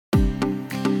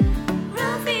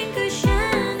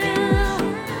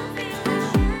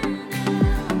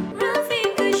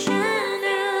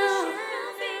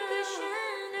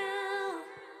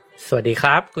สวัสดีค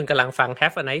รับคุณกำลังฟัง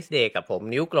Have a nice day กับผม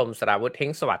นิ้วกลมสราวุธเฮ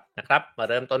งสวัสดิ์นะครับมา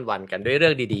เริ่มต้นวันกันด้วยเรื่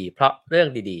องดีๆเพราะเรื่อง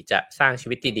ดีๆจะสร้างชี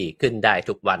วิตที่ดีขึ้นได้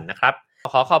ทุกวันนะครับ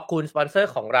ขอขอบคุณสปอนเซอ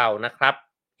ร์ของเรานะครับ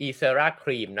Ecera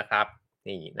Cream นะครับ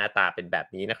นี่หน้าตาเป็นแบบ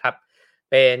นี้นะครับ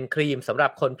เป็นครีมสำหรั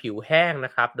บคนผิวแห้งน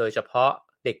ะครับโดยเฉพาะ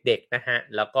เด็กๆนะฮะ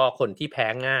แล้วก็คนที่แพ้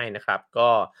ง่ายนะครับก็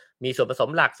มีส่วนผสม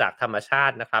หลักจากธรรมชา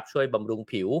ตินะครับช่วยบำรุง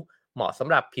ผิวเหมาะสำ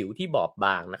หรับผิวที่บอบบ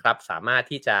างนะครับสามารถ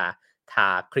ที่จะท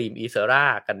าครีมอีเซรา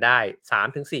กันได้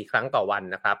 3-4 ครั้งต่อวัน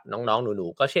นะครับน้องๆหนู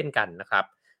ๆก็เช่นกันนะครับ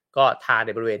ก็ทาใน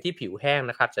บริเวณที่ผิวแห้ง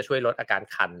นะครับจะช่วยลดอาการ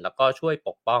คันแล้วก็ช่วยป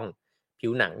กป้องผิ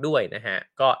วหนังด้วยนะฮะ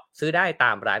ก็ซื้อได้ต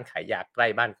ามร้านขายยาใกล้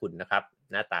บ้านคุณนะครับ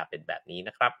หน้าตาเป็นแบบนี้น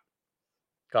ะครับ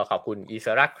ก็ขอบคุณอีเซ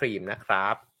ราครีมนะครั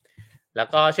บแล้ว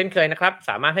ก็เช่นเคยนะครับ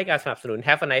สามารถให้การสนับสนุน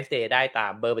Have a nice day ได้ตา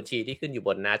มเบอร์บัญชีที่ขึ้นอยู่บ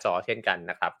นหน้าจอเช่นกัน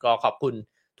นะครับก็ขอบคุณ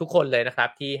ทุกคนเลยนะครับ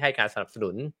ที่ให้การสนับสนุ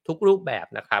นทุกรูปแบบ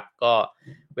นะครับก็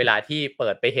เวลาที่เปิ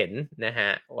ดไปเห็นนะฮะ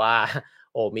ว่า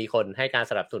มีคนให้การ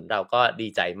สนับสนุนเราก็ดี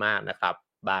ใจมากนะครับ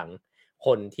บางค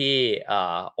นที่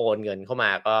โอนเงินเข้าม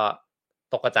าก็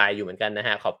ตกกระจายอยู่เหมือนกันนะฮ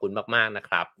ะขอบคุณมากๆนะค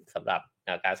รับสำหรับ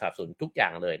การสนับสนุนทุกอย่า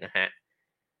งเลยนะฮะ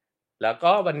แล้ว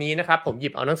ก็วันนี้นะครับผมหยิ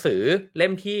บเอาหนังสือเล่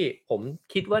มที่ผม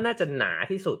คิดว่าน่าจะหนา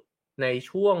ที่สุดใน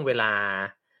ช่วงเวลา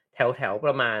แถวๆป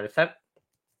ระมาณสัก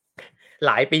ห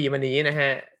ลายปีมานี้นะฮ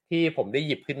ะที่ผมได้ห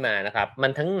ยิบขึ้นมานะครับมั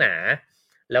นทั้งหนา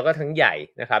แล้วก็ทั้งใหญ่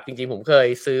นะครับจริงๆผมเคย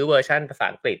ซื้อเวอร์ชันภาษา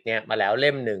อังกฤษเนี่ยมาแล้วเ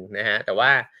ล่มหนึ่งนะฮะแต่ว่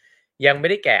ายังไม่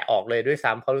ได้แกะออกเลยด้วย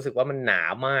ซ้ำเพราะรู้สึกว่ามันหนา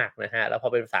มากนะฮะแล้วพอ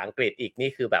เป็นภาษาอังกฤษอีกนี่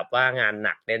คือแบบว่างานห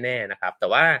นักแน่ๆนะครับแต่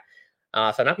ว่า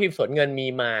สำนักพิมพ์สวนเงินมี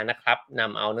มานะครับน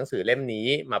ำเอาหนังสือเล่มนี้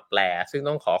มาแปลซึ่ง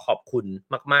ต้องขอขอบคุณ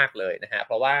มากๆเลยนะฮะเ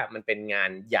พราะว่ามันเป็นงา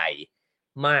นใหญ่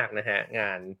มากนะฮะง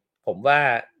านผมว่า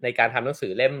ในการทำหนังสื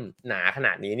อเล่มหนาขน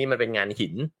าดนี้นี่มันเป็นงานหิ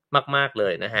นมากๆเล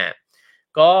ยนะฮะ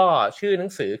ก็ชื่อหนั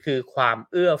งสือคือความ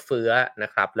เอื้อเฟื้อนะ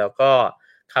ครับแล้วก็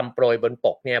คำโปรยบนป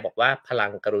กเนี่ยบอกว่าพลั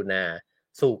งกรุณา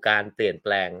สู่การเปลี่ยนแป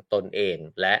ลงตนเอง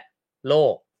และโล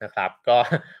กนะครับก็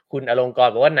คุณอลงกร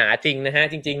ณ์บอกว่าหนาจริงนะฮะ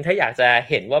จริงๆถ้าอยากจะ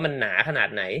เห็นว่ามันหนาขนาด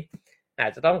ไหนอา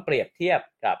จจะต้องเปรียบเทียบ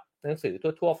กับหนังสือ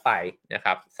ทั่วๆไปนะค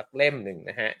รับสักเล่มหนึ่ง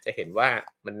นะฮะจะเห็นว่า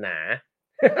มันหนา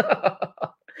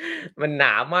มันหน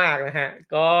ามากนะฮะ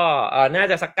ก็น่า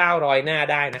จะสัก900หน้า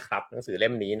ได้นะครับหนังสือเล่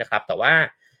มนี้นะครับแต่ว่า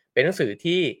เป็นหนังสือ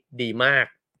ที่ดีมาก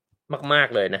มาก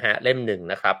ๆเลยนะฮะเล่มหนึ่ง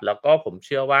นะครับแล้วก็ผมเ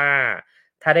ชื่อว่า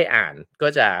ถ้าได้อ่านก็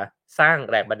จะสร้าง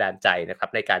แรงบันดาลใจนะครับ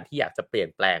ในการที่อยากจะเปลี่ยน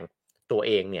แปลงตัวเ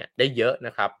องเนี่ยได้เยอะน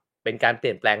ะครับเป็นการเป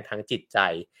ลี่ยนแปลงทางจิตใจ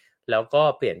แล้วก็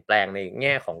เปลี่ยนแปลงในแ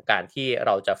ง่ของการที่เ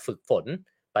ราจะฝึกฝน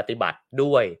ปฏิบัติ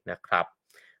ด้วยนะครับ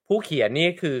ผู้เขียนนี่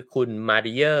คือคุณมา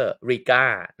ริเออร์ริกา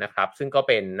นะครับซึ่งก็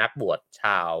เป็นนักบวชช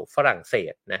าวฝรั่งเศ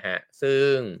สนะฮะซึ่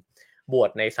งบวช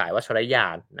ในสายวัชรยา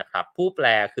นนะครับผู้แปล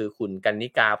คือคุณกนิ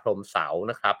กาพรหมเสา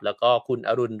นะครับแล้วก็คุณ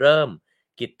อรุณเริ่ม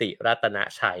กิติรัตน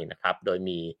ชัยนะครับโดย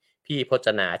มีพี่พจ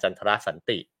นาจันทรสัน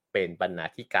ติเป็นบรรณา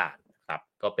ธิการนะครับ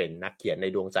ก็เป็นนักเขียนใน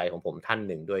ดวงใจของผมท่านห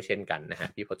นึ่งด้วยเช่นกันนะฮะ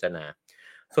พี่พจนา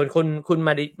ส่วนคุณม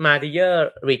าริเออร์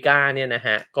ริกาเนี่ยนะฮ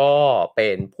ะก็เป็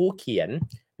นผู้เขียน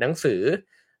หนังสือ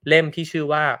เล่มที่ชื่อ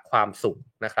ว่าความสุข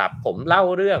นะครับผมเล่า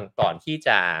เรื่องก่อนที่จ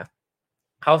ะ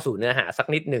เข้าสู่เนื้อหาสัก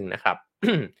นิดหนึ่งนะครับ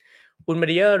คุณมา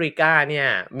ริเออร์ริกาเนี่ย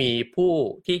มีผู้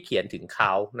ที่เขียนถึงเข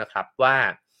านะครับว่า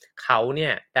เขาเนี่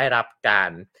ยได้รับกา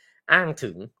รอ้าง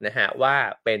ถึงนะฮะว่า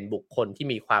เป็นบุคคลที่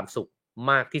มีความสุข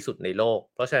มากที่สุดในโลก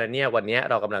เพราะฉะนั้นเนี่ยวันนี้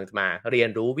เรากำลังจะมาเรียน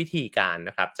รู้วิธีการ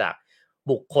นะครับจาก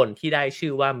บุคคลที่ได้ชื่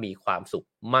อว่ามีความสุข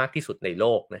มากที่สุดในโล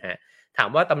กนะฮะ ถาม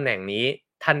ว่าตำแหน่งนี้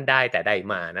ท่านได้แต่ใด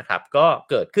มานะครับก็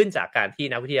เกิดขึ้นจากการที่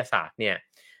นักวิทยาศาสตร์เนี่ย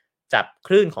จับค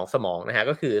ลื่นของสมองนะฮะ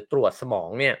ก็คือตรวจสมอง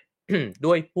เนี่ย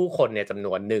ด้วยผู้คนเนี่ยจำน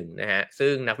วนหนึ่งนะฮะ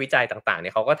ซึ่งนักวิจัยต่างๆเนี่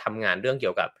ยเขาก็ทำงานเรื่องเ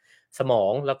กี่ยวกับสมอ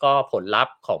งแล้วก็ผลลัพ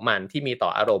ธ์ของมันที่มีต่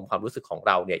ออารมณ์ความรู้สึกของเ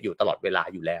ราเนี่ยอยู่ตลอดเวลา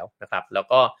อยู่แล้วนะครับแล้ว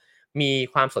ก็มี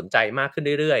ความสนใจมากขึ้น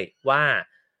เรื่อยๆว่า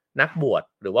นักบวช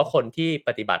หรือว่าคนที่ป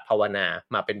ฏิบัติภาวนา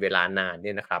มาเป็นเวลานานเ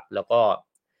นี่ยนะครับแล้วก็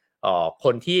ค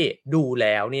นที่ดูแ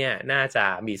ล้วเนี่ยน่าจะ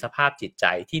มีสภาพจิตใจ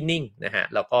ที่นิ่งนะฮะ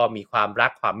แล้วก็มีความรั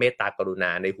กความเมตตากรุณ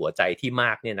าในหัวใจที่ม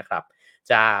ากเนี่ยนะครับ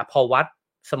จะพอวัด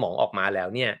สมองออกมาแล้ว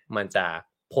เนี่ยมันจะ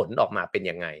ผลออกมาเป็น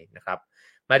ยังไงนะครับ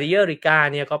มาริเอริกา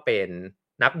เนี่ยก็เป็น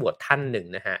นักบวชท่านหนึ่ง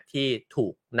นะฮะที่ถู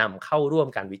กนำเข้าร่วม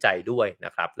การวิจัยด้วยน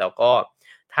ะครับแล้วก็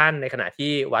ท่านในขณะ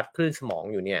ที่วัดคลื่นสมอง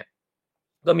อยู่เนี่ย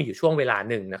ก็มีอยู่ช่วงเวลา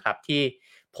หนึ่งนะครับที่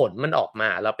ผลมันออกมา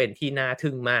แล้วเป็นที่น่า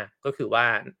ทึ่งมากก็คือว่า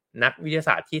นักวิทยาศ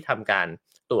าสตร์ที่ทำการ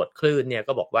ตรวจคลื่นเนี่ย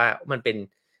ก็บอกว่ามันเป็น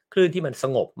คลื่นที่มันส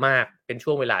งบมากเป็น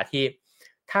ช่วงเวลาที่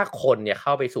ถ้าคนเนี่ยเข้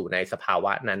าไปสู่ในสภาว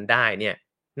ะนั้นได้เนี่ย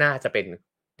น่าจะเ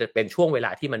ป็นช่วงเวล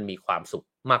าที่มันมีความสุข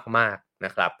มากๆน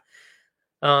ะครับ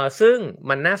ซึ่ง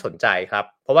มันน่าสนใจครับ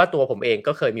เพราะว่าตัวผมเอง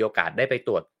ก็เคยมีโอกาสได้ไปต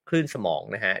รวจคลื่นสมอง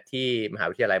นะฮะที่มหา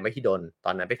วิทยาลัยมหิดลต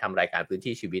อนนั้นไปทำรายการพื้น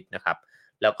ที่ชีวิตนะครับ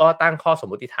แล้วก็ตั้งข้อสม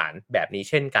มุติฐานแบบนี้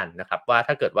เช่นกันนะครับว่า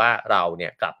ถ้าเกิดว่าเราเนี่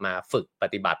ยกลับมาฝึกป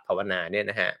ฏิบัติภาวนาเนี่ย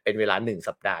นะฮะเป็นเวลา1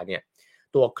สัปดาห์เนี่ย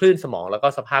ตัวคลื่นสมองแล้วก็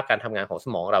สภาพการทำงานของส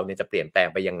มองเราเนี่ยจะเปลี่ยนแปลง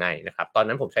ไปยังไงนะครับตอน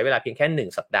นั้นผมใช้เวลาเพียงแค่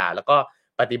1สัปดาห์แล้วก็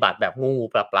ปฏิบัติแบบงู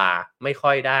ๆปลาๆไม่ค่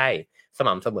อยได้ส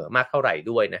ม่ำเสมอมากเท่าไหร่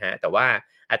ด้วยนะฮะแต่ว่า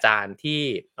อาจารย์ที่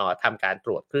ทำการต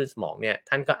รวจคลื่นสมองเนี่ย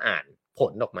ท่านก็อ่านผ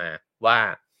ลออกมาว่า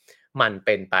มันเ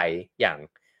ป็นไปอย่าง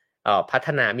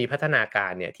มีพัฒนากา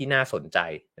รเนี่ยที่น่าสนใจ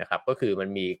นะครับก็คือมัน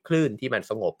มีคลื่นที่มัน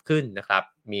สงบขึ้นนะครับ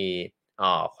มี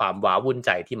ความว้าวุ่นใจ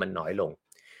ที่มันน้อยลง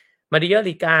มาริเอ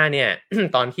ลิกาเนี่ย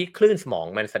ตอนที่คลื่นสมอง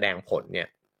มันแสดงผลเนี่ย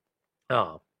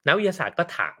นักวิทยาศาสตร์ก็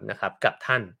ถามนะครับกับ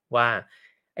ท่านว่า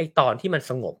ไอ้ตอนที่มัน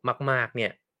สงบมากๆเนี่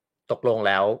ยตกลงแ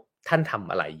ล้วท่านทำ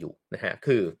อะไรอยู่นะฮะ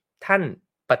คือท่าน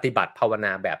ปฏิบัติภาวน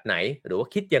าแบบไหนหรือว่า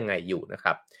คิดยังไงอยู่นะค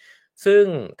รับ ซึ่ง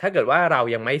ถ้าเกิดว่าเรา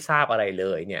ยังไม่ทราบอะไรเล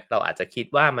ยเนี่ยเราอาจจะคิด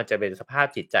ว่ามันจะเป็นสภาพ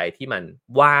จิตใจที่มัน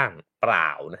ว่างเปล่า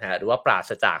นะฮะหรือว่าปรา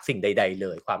ศจากสิ่งใดๆเล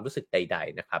ยความรู้สึกใด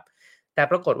ๆนะครับแต่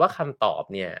ปรากฏว่าคำตอบ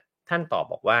เนี่ยท่านตอบ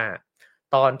บอกว่า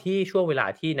ตอนที่ช่วงเวลา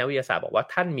ที่นักวิทยาศาสตร์บอกว่า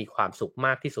ท่านมีความสุขม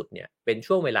ากที่สุดเนี่ยเป็น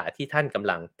ช่วงเวลาที่ท่านกำ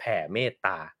ลังแผ่เมตต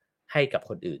าให้กับ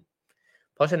คนอื่น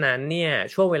เพราะฉะนั้นเนี่ย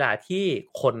ช่วงเวลาที่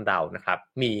คนเรานะครับ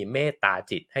มีเมตตา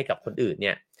จิตให้กับคนอื่นเ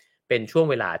นี่ยเป็นช่วง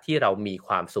เวลาที่เรามีค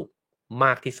วามสุขม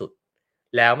ากที่สุด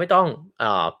แล้วไม่ต้อง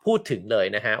พูดถึงเลย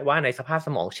นะฮะว่าในสภาพส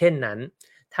มองเช่นนั้น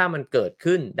ถ้ามันเกิด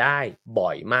ขึ้นได้บ่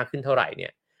อยมากขึ้นเท่าไหร่เนี่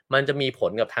ยมันจะมีผ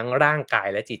ลกับทั้งร่างกาย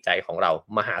และจิตใจของเรา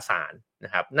มหาศาลน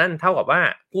ะครับนั่นเท่ากับว่า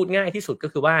พูดง่ายที่สุดก็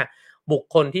คือว่าบุค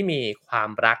คลที่มีความ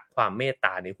รักความเมตต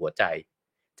าในหัวใจ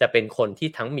จะเป็นคนที่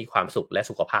ทั้งมีความสุขและ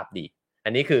สุขภาพดีอั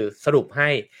นนี้คือสรุปให้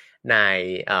ใน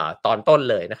ตอนต้น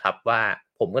เลยนะครับว่า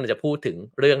ผมก็จะพูดถึง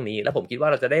เรื่องนี้และผมคิดว่า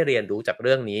เราจะได้เรียนรู้จากเ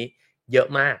รื่องนี้ เยอะ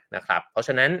มากนะครับเพราะฉ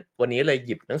ะนั้นวันนี้เลยห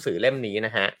ยิบหนังสือเล่มนี้น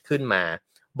ะฮะขึ้นมา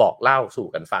บอกเล่าสู่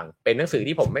กันฟังเป็นหนังสือ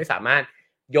ที่ผมไม่สามารถ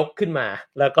ยกขึ้นมา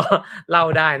แล้วก็เล่า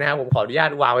ได้นะครับผมขออนุญา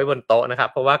ตวางไว้บนโต๊ะนะครับ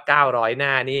เพราะว่า900หน้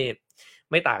านี่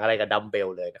ไม่ต่างอะไรกับดัมเบล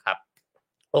เลยนะครับ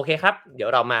โอเคครับเดี๋ยว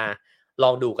เรามาล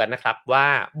องดูกันนะครับว่า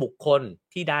บุคคล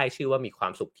ที่ได้ชื่อว่ามีควา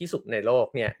มสุขที่สุดในโลก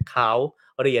เนี่ยเขา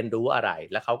เรียนรู้อะไร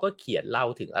และเขาก็เขียนเล่า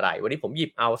ถึงอะไรวันนี้ผมหยิ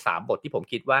บเอา3บทที่ผม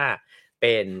คิดว่า เ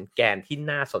ป็นแกนที่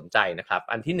น่าสนใจนะครับ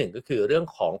อันที่1ก็คือเรื่อง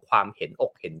ของความเห็นอ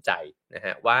กเห็นใจนะฮ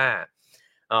ะว่า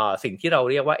สิ่งที่เรา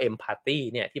เรียกว่า empathy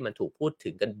เนี่ยที่มันถูกพูดถึ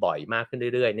งกันบ่อยมากขึ้น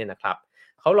เรื่อยๆเนี่ยนะครับ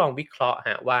เขาลองวิเคราะห์ฮ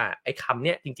ะว่าไอ้คำเ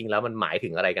นี้ยจริงๆแล้วมันหมายถึ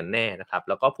งอะไรกันแน่นะครับ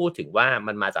แล้วก็พูดถึงว่า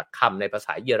มันมาจากคำในภาษ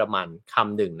าเยอรมันค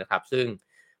ำหนึ่งนะครับซึ่ง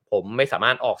ผมไม่สาม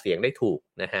ารถออกเสียงได้ถูก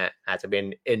นะฮะอาจจะเป็น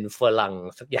Entferlung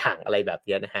สักอย่างอะไรแบบ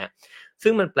นี้นะฮะซึ่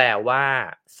งมันแปลว่า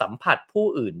สัมผัสผู้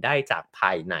อื่นได้จากภ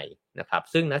ายใน นะครับ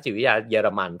ซึ่งนักจิตวิทยาเยอร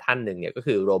มันท่านหนึ่งเนี่ยก็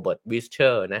คือโรเบิร์ตวิสเชอ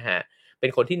ร์นะฮะเป็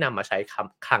นคนที่นำมาใช้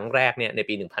ครั้งแรกเนี่ยใน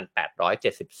ปี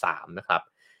1873นะครับ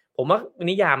ผมว่า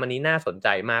นิยามอันนี้น่าสนใจ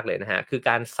มากเลยนะฮะคือ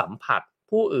การสัมผัส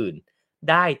ผู้อื่น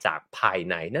ได้จากภาย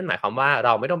ในนั่นหมายความว่าเร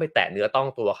าไม่ต้องไปแตะเนื้อต้อง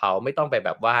ตัวเขาไม่ต้องไปแบ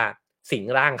บว่าสิง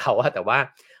ร่างเขาแต่ว่า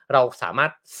เราสามาร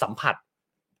ถสัมผัส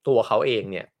ตัวเขาเอง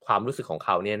เนี่ยความรู้สึกของเข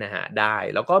าเนี่ยนะฮะได้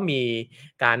แล้วก็มี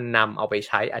การนำเอาไปใ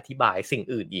ช้อธิบายสิ่ง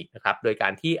อื่นอีกนะครับโดยกา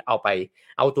รที่เอ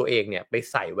าตัวเองเนี่ยไป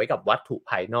ใส่ไว้กับวัตถุ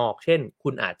ภายนอกเช่นคุ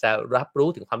ณอาจจะรับรู้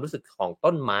ถึงความรู้สึกของ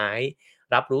ต้นไม้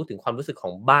รับรู้ถึงความรู้สึกข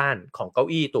องบ้านของเก้า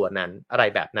อี้ตัวนั้นอะไร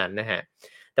แบบนั้นนะฮะ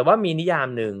แต่ว่ามีนิยาม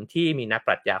หนึ่งที่มีนักป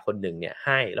รัชญาคนหนึ่งเนี่ยใ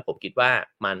ห้แล้วผมคิดว่า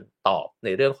มันตอบใน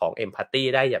เรื่องของ empathy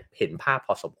ได้อย่างเห็นภาพพ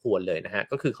อสมควรเลยนะฮะ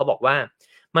ก็คือเขาบอกว่า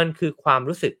มันคือความ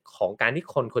รู้สึกของการที่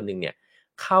คนคนหนึ่งเนี่ย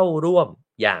เข้าร่วม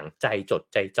อย่างใจจด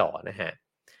ใจจ่อนะฮะ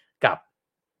กับ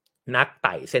นักไ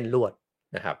ต่เส้นลวด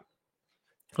นะครับ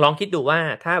ลองคิดดูว่า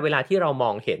ถ้าเวลาที่เราม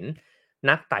องเห็น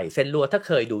นักไต่เส้นลวดถ้าเ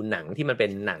คยดูหนังที่มันเป็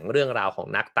นหนังเรื่องราวของ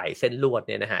นักไต่เส้นลวดเ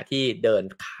นี่ยนะฮะที่เดิน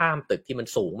ข้ามตึกที่มัน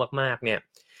สูงมากๆเนี่ย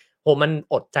โหมัน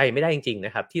อดใจไม่ได้จริงๆน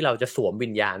ะครับที่เราจะสวมวิ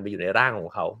ญญาณไปอยู่ในร่างของ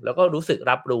เขาแล้วก็รู้สึก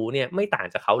รับรู้เนี่ยไม่ต่าง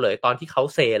จากเขาเลยตอนที่เขา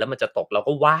เซแล้วมันจะตกเรา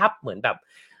ก็วาบเหมือนแบบ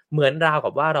เหมือนราว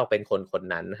กับว่าเราเป็นคนคน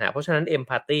นั้นนะฮะเพราะฉะนั้น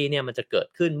empathy เนี่ยมันจะเกิด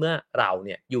ขึ้นเมื่อเราเ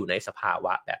นี่ยอยู่ในสภาว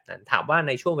ะแบบนั้นถามว่าใ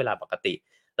นช่วงเวลาปกติ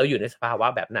เราอยู่ในสภาวะ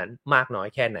แบบนั้นมากน้อย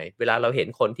แค่ไหนเวลาเราเห็น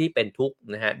คนที่เป็นทุกข์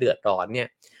นะฮะเดือดร้อนเนี่ย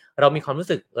เรามีความรู้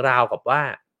สึกราวกับว่า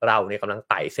เราเนี่ยกำลัง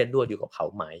ไต่เส้นลวดอยู่กับเขา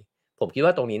ไหมผมคิดว่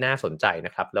าตรงนี้น่าสนใจน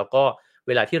ะครับแล้วก็เ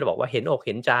วลาที่เราบอกว่าเห็นอกเ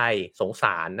ห็นใจสงส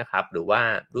ารนะครับหรือว่า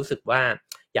รู้สึกว่า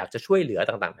อยากจะช่วยเหลือ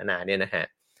ต่างๆนานาเนี่ยนะฮะ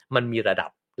มันมีระดับ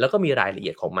แล้วก็มีรายละเอี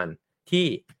ยดของมันที่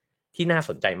ที่น่าส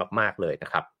นใจมากๆเลยนะ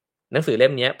ครับหนังสือเล่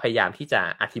มนี้พยายามที่จะ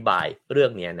อธิบายเรื่อ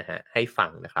งนี้นะฮะให้ฟั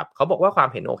งนะครับเขาบอกว่าความ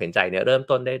เห็นอกเห็นใจเนี่ยเริ่ม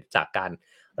ต้นได้จากการ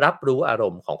รับรู้อาร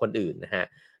มณ์ของคนอื่นนะฮะ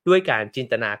ด้วยการจิน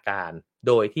ตนาการ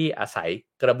โดยที่อาศัย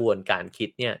กระบวนการคิด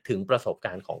เนี่ยถึงประสบก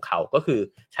ารณ์ของเขาก็คือ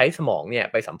ใช้สมองเนี่ย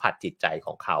ไปสัมผัสจิตใจข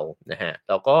องเขานะฮะ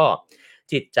แล้วก็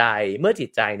จิตใจเมื่อจิต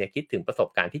ใจเนี่ยคิดถึงประสบ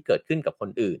การณ์ที่เกิดขึ้นกับคน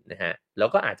อื่นนะฮะแล้ว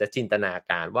ก็อาจจะจินตนา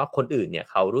การว่าคนอื่นเนี่ย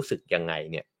เขารู้สึกยังไง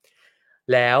เนี่ย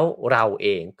แล้วเราเอ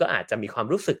งก็อาจจะมีความ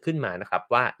รู้สึกขึ้นมานะครับ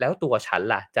ว่าแล้วตัวฉัน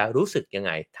ล่ะจะรู้สึกยังไ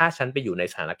งถ้าฉันไปอยู่ใน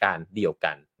สถานการณ์เดียว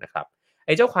กันนะครับไ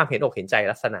อ้เจ้าความเห็นอกเห็นใจ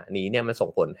ลักษณะนี้เนี่ยมันส่ง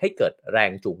ผลให้เกิดแร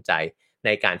งจูงใจใน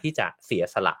การที่จะเสีย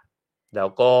สละแล้ว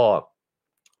ก็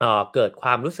เกิดคว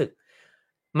ามรู้สึก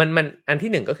มันอัน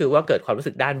ที่หนึ่งก็คือว่าเกิดความรู้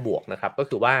สึกด้านบวกนะครับก็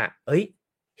คือว่าเฮ้ย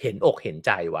เห็นอกเห็นใ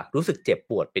จว่ะรู้สึกเจ็บ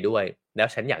ปวดไปด้วยแล้ว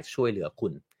ฉันอยากจะช่วยเหลือคุ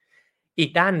ณอี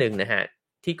กด้านหนึ่งนะฮะ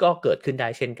ที่ก็เกิดขึ้นได้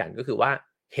เช่นกันก็คือว่า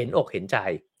เห็นอกเห็นใจ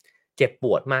เจ็บป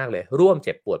วดมากเลยร่วมเ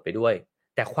จ็บปวดไปด้วย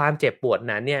แต่ความเจ็บปวด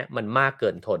นั้นเนี่ยมันมากเกิ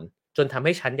นทนจนทำใ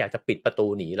ห้ฉันอยากจะปิดประตู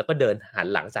หนีแล้วก็เดินหัน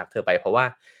หลังจากเธอไปเพราะว่า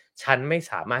ฉันไม่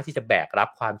สามารถที่จะแบกรับ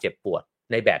ความเจ็บปวด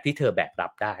ในแบบที่เธอแบกรั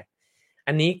บได้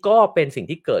อันนี้ก็เป็นสิ่ง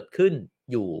ที่เกิดขึ้น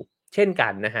อยู่เช่นกั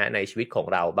นนะฮะในชีวิตของ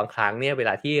เราบางครั้งเนี่ยเวล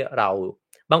าที่เรา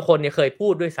บางคนเนี่ยเคยพู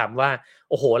ดด้วยซ้ำว่า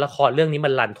โอ้โหละครเรื่องนี้มั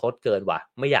นรันทดเกินว่ะ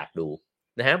ไม่อยากดู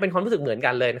นะฮะเป็นความรู้สึกเหมือน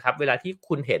กันเลยนะครับเวลาที่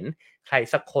คุณเห็นใคร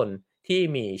สักคนที่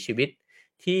มีชีวิต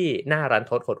ที่น่ารัน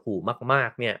ทดหดหู่มาก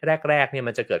ๆเนี่ยแรกๆเนี่ย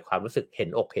มันจะเกิดความรู้สึกเห็น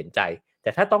อกเห็นใจแ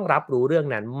ต่ถ้าต้องรับรู้เรื่อง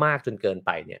นั้นมากจนเกินไ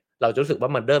ปเนี่ยเราจะรู้สึกว่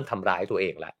ามันเริ่มทำร้ายตัวเอ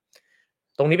งแล้ว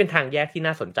ตรงนี้เป็นทางแยกที่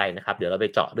น่าสนใจนะครับเดี๋ยวเราไป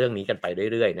เจาะเรื่องนี้กันไป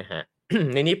เรื่อยๆนะฮะ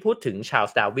ในนี้พูดถึงชาร์ล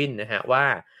ส์ดาร์วินนะฮะว่า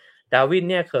ดาร์วิน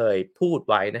เนี่ยเคยพูด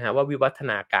ไว้นะฮะว่าวิวัฒ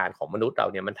นาการของมนุษย์เรา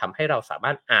เนี่ยมันทำให้เราสาม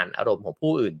ารถอ่านอารมณ์ของ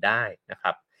ผู้อื่นได้นะค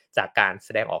รับจากการแส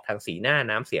ดงออกทางสีหน้า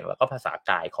น้ำเสียงแล้วก็ภาษา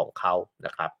กายของเขาน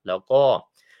ะครับแล้วก็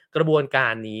กระบวนกา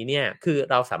รนี้เนี่ยคือ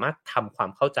เราสามารถทำความ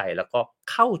เข้าใจแล้วก็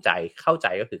เข้าใจ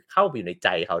ก็คือเข้าไปอยู่ในใจ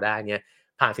เขาได้เนี่ย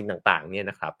ผ่านสิ่งต่างๆเนี่ย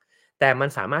นะครับแต่มัน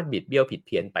สามารถบิดเบี้ยวผิดเ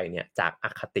พี้ยนไปเนี่ยจากอ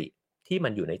คติที่มั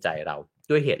นอยู่ในใจเรา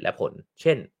ด้วยเหตุและผลเ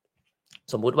ช่น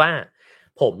สมมุติว่า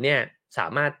ผมเนี่ยสา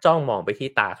มารถจ้องมองไปที่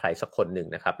ตาใครสักคนหนึ่ง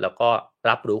นะครับแล้วก็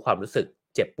รับรู้ความรู้สึก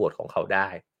เจ็บปวดของเขาได้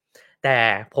แต่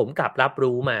ผมกลับรับ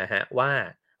รู้มาฮะว่า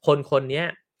คนคนเนี้ย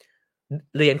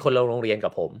เรียนคนละโรงเรียนกั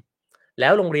บผมแล้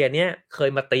วโรงเรียนเนี้ยเคย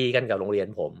มาตีกันกับโรงเรียน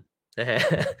ผมนะฮะ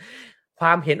คว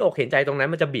ามเห็นอกเห็นใจตรงนั้น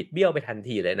มันจะบิดเบี้ยวไปทัน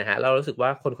ทีเลยนะฮะเรารู้สึกว่า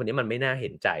คนคนนี้มันไม่น่าเห็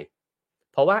นใจ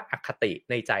เพราะว่าอคติ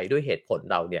ในใจด้วยเหตุผล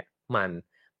เราเนี่ยมัน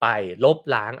ไปลบ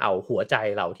ล้างเอาหัวใจ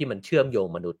เราที่มันเชื่อมโยง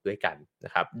มนุษย์ด้วยกันน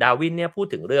ะครับดาร์วินเนี่ยพูด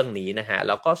ถึงเรื่องนี้นะฮะแ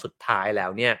ล้วก็สุดท้ายแล้ว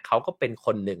เนี่ยเขาก็เป็นค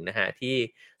นหนึ่งนะฮะที่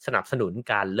สนับสนุน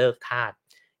การเลิกทาส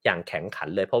อย่างแข็งขัน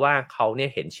เลยเพราะว่าเขาเนี่ย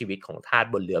เห็นชีวิตของทาส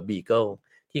บนเรือบีเกิล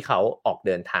ที่เขาออกเ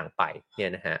ดินทางไปเนี่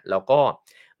ยนะฮะแล้วก็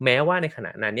แม้ว่าในขณ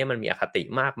ะนั้นเนี่ยมันมีอคติ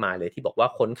มากมายเลยที่บอกว่า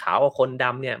คนขาวกับคนด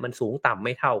ำเนี่ยมันสูงต่ำไ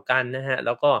ม่เท่ากันนะฮะแ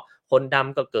ล้วก็คนด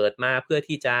ำก็เกิดมาเพื่อ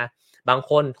ที่จะบาง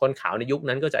คนขาวในยุค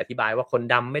นั้นก็จะอธิบายว่าคน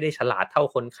ดำไม่ได้ฉลาดเท่า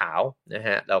คนขาวนะฮ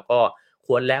ะแล้วก็ค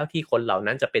วรแล้วที่คนเหล่า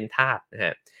นั้นจะเป็นทาสนะฮ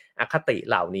ะอคติ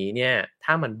เหล่านี้เนี่ย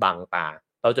ถ้ามันบังตา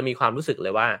เราจะมีความรู้สึกเล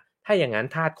ยว่าถ้าอย่างนั้น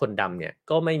ทาสคนดำเนี่ย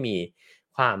ก็ไม่มี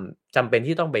ความจำเป็น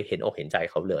ที่ต้องไปเห็นอกเห็นใจ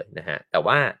เขาเลยนะฮะแต่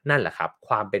ว่านั่นแหละครับค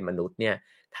วามเป็นมนุษย์เนี่ย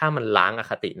ถ้ามันล้างอ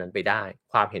คตินั้นไปได้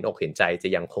ความเห็นอกเห็นใจจะ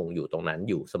ยังคงอยู่ตรงนั้น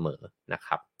อยู่เสมอนะค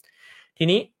รับที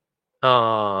นี้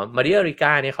มาริริก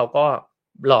าเนี่ยเขาก็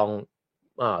ลอง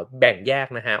แบ่งแยก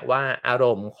นะฮะว่าอาร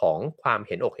มณ์ของความเ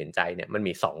ห็นอกเห็นใจเนี่ยมัน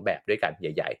มี2แบบด้วยกันใ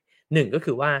หญ่ๆ1ก็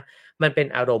คือว่ามันเป็น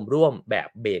อารมณ์ร่วมแบบ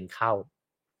เบนเข้า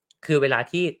คือเวลา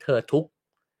ที่เธอทุกข์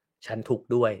ฉันทุกข์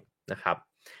ด้วยนะครับ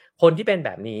คนที่เป็นแ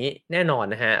บบนี้แน่นอน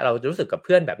นะฮะเราจะรู้สึกกับเ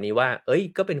พื่อนแบบนี้ว่าเอ้ย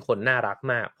ก็เป็นคนน่ารัก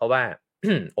มากเพราะว่า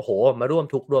โอ้โหมาร่วม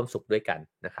ทุกข์ร่วมสุขด้วยกัน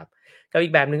นะครับกับอี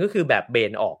กแบบหนึ่งก็คือแบบเบ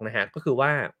นออกนะฮะก็คือว่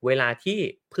าเวลาที่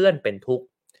เพื่อนเป็นทุกข์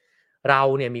เรา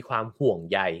เนี่ยมีความห่วง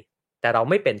ใย แต่เรา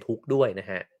ไม่เป็นทุกข์ด้วยนะ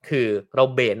ฮะคือเรา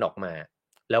เบนออกมา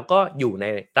แล้วก็อยู่ใน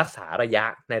รักษาระยะ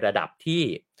ในระดับที่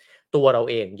ตัวเรา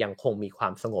เองยังคงมีควา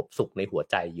มสงบสุขในหัว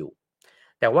ใจอยู่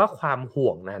แต่ว่าความห่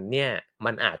วงนั้นเนี่ย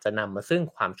มันอาจจะนำมาซึ่ง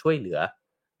ความช่วยเหลือ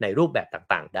ในรูปแบบ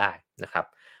ต่างๆได้นะครับ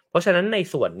เพราะฉะนั้นใน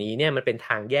ส่วนนี้เนี่ยมันเป็นท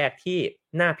างแยกที่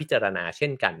น่าพิจารณาเช่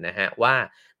นกันนะฮะว่า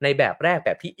ในแบบแรกแบ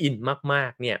บที่อินมา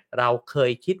กๆเนี่ยเราเค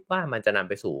ยคิดว่ามันจะนำ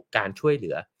ไปสู่การช่วยเห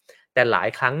ลือ แต่หลาย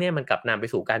ครั้งเนี่ยมันกลับนำไป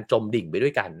สู่การจมดิ่งไปด้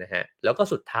วยกันนะฮะแล้วก็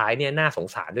สุดท้ายเนี่ยน่าสง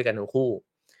สารด้วยกันทั้งคู่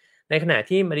ในขณะ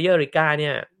ที่มาริเอริกาเนี่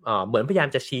ยเหมือนพยายาม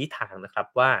จะชี้ทางนะครับ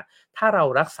ว่าถ้าเรา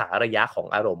รักษาระยะของ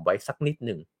อารมณ์ไว้สักนิดห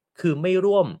นึ่งคือไม่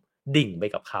ร่วมดิ่งไป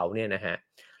กับเขาเนี่ยนะฮะ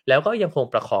แล้วก็ยังคง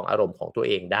ประคองอารมณ์ของตัว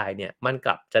เองได้เนี่ยมันก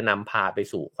ลับจะนำพาไป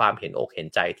สู่ความเห็นอกเห็น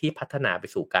ใจที่พัฒนาไป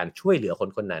สู่การช่วยเหลือคน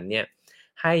คนนั้นเนี่ย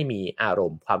ให้มีอาร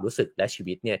มณ์ความรู้สึกและชี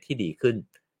วิตเนี่ยที่ดีขึ้น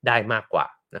ได้มากกว่า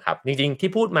นะครับจริงๆที่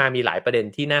พูดมามีหลายประเด็น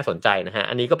ที่น่าสนใจนะฮะ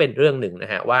อันนี้ก็เป็นเรื่องหนึ่งน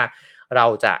ะฮะว่าเรา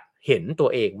จะเห็นตัว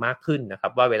เองมากขึ้นนะครั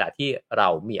บว่าเวลาที่เรา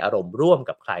มีอารมณ์ร่วม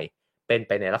กับใครเป็นไ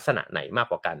ปในลักษณะไหนมาก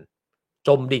กว่ากันจ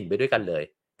มดิ่งไปด้วยกันเลย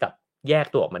กับ แยก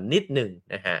ตัวออกมานิดหนึ่ง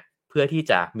นะฮะเพื่อที่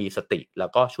จะมีสติแล้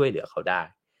วก็ช่วยเหลือเขาได้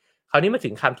คราวนี้มาถึ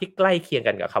งคำที่ใกล้เคียง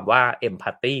กันกับคำว่า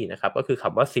empathy นะครับก็คือค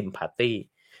ำว่า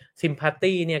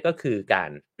sympathy เนี่ยก็คือการ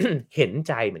เห็นใ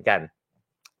จเหมือนกัน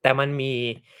แต่มัน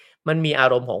มีอา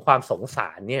รมณ์ของความสงสา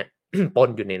รเนี่ย ปน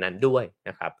อยู่ในนั้นด้วย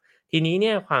นะครับทีนี้เ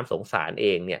นี่ยความสงสารเอ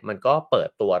งเนี่ยมันก็เปิด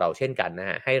ตัวเราเช่นกันนะ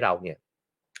ฮะให้เราเนี่ย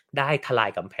ได้ทลาย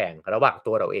กำแพงระหว่าง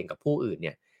ตัวเราเองกับผู้อื่นเ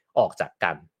นี่ยออกจาก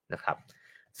กันนะครับ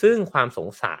ซึ่งความสง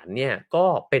สารเนี่ยก็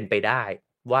เป็นไปได้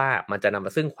ว่ามันจะนำม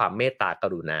าซึ่งความเมตตาก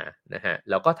รุณานะฮะ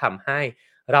แล้วก็ทำให้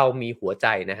เรามีหัวใจ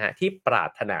นะฮะที่ปรา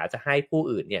รถนาจะให้ผู้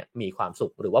อื่นเนี่ยมีความสุ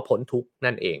ขหรือว่าพ้นทุกข์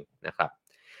นั่นเองนะครับ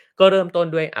ก็เริ่มต้น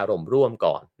ด้วยอารมณ์ร่วม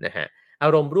ก่อนนะฮะ อา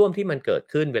รมณ์ร่วมที่มันเกิด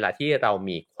ขึ้นเวลาที่เรา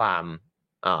มีความ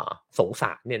สงส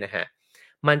ารเนี่ยนะฮะ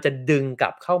มันจะดึงก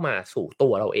ลับเข้ามาสู่ตั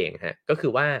วเราเองฮะก็คื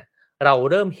อว่าเรา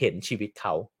เริ่มเห็นชีวิตเข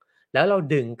าแล้วเรา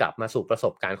ดึงกลับมาสู่ประส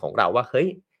บการณ์ของเราว่าเฮ้ย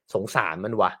สงสารมั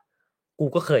นวะกู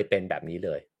ก็เคยเป็นแบบนี้เ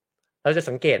ลยเราจะ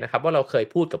สังเกตนะครับว่าเราเคย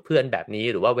พูดกับเพื่อนแบบนี้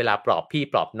หรือว่าเวลาปลอบพี่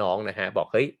ปลอบน้องนะฮะบอก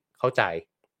เฮ้ยเข้าใจ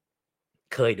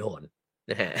เคยโดน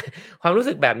นะฮะความรู้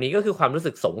สึกแบบนี้ก็คือความรู้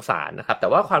สึกสงสารนะครับแต่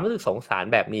ว่าความรู้สึกสงสาร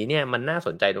แบบนี้เนี่ยมันน่าส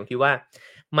นใจตรงที่ว่า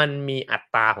มันมีอั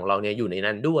ตราของเราเนี่ยอยู่ใน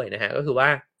นั้นด้วยนะฮะก็คือว่า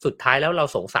สุดท้ายแล้วเรา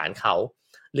สงสารเขา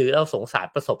หรือเราสงสาร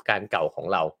ประสบการณ์เก่าของ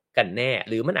เรากันแน่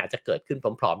หรือมันอาจจะเกิดขึ้น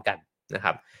พร้อมๆกันนะค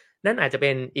รับนั่นอาจจะเ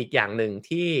ป็นอีกอย่างหนึ่ง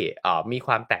ที่มีค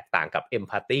วามแตกต่างกับ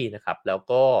empathy นะครับแล้ว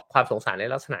ก็ความสงสารใน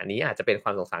ลักษณะนี้อาจจะเป็นคว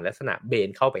ามสงสารลักษณะเบน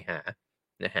เข้าไปหา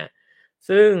นะฮะ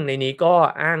ซึ่งในนี้ก็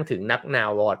อ้างถึงนัก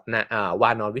ว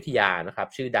านอนวิทยานะครับ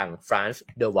ชื่อดังฟรานซ์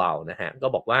เดอวัลนะฮะก็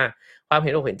บอกว่า ความเห็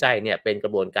นอกเห็นใจเนี่ยเป็นกร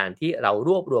ะบวนการที่เราร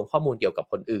วบรวมข้อมูลเกี่ยวกับ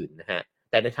คนอื่นนะฮะ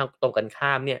แต่ในทางตรงกันข้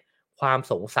ามเนี่ยความ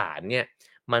สงสารเนี่ย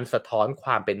มันสะท้อนคว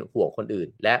ามเป็นห่วงคนอื่น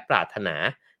และปรารถนา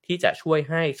ที่จะช่วย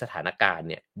ให้สถานการณ์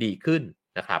เนี่ยดีขึ้น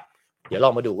นะครับเดี๋ยวล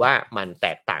องมาดูว่ามันแต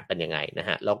กต่างกันยังไงนะฮ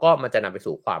ะแล้วก็มันจะนำไป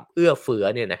สู่ความเอื้อเฟื้อ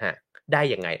เนี่ยนะฮะได้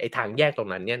ยังไงไอ้ทางแยกตรง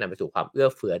นั้นเนี่ยนำไปสู่ความเอื้อ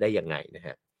เฟื้อได้ยังไงนะฮ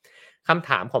ะคำถ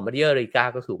ามของมาริเอริกา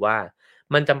ก็คือว่า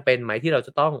มันจำเป็นไหมที่เราจ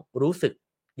ะต้องรู้สึก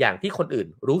อย่างที่คนอื่น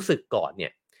รู้สึกก่อนเนี่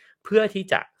ยเพื่อที่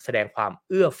จะแสดงความ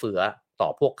เอื้อเฟื้อต่อ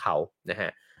พวกเขานะฮะ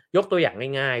ยกตัวอย่าง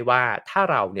ง่ายๆว่าถ้า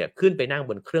เราเนี่ยขึ้นไปนั่ง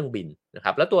บนเครื่องบินนะค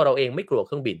รับแล้วตัวเราเองไม่กลัวเ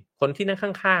ครื่องบินคนที่นั่ง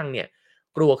ข้างๆเนี่ย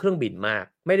กลัวเครื่องบินมาก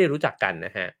ไม่ได้รู้จักกันน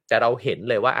ะฮะแต่เราเห็น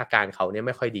เลยว่าอาการเขาเนี่ยไ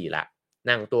ม่ค่อยดีละ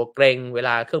นั่งตัวเกรงเวล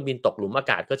าเครื่องบินตกหลุมอา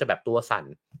กาศก็จะแบบตัวสั่น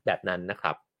แบบนั้นนะค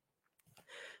รับ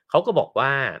เขาก็บอกว่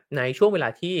าในช่วงเวลา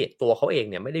ที่ตัวเขาเอง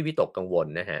เนี่ยไม่ได้วิตกกังวล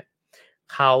นะฮะ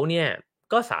เขาเนี่ย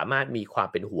ก็สามารถมีความ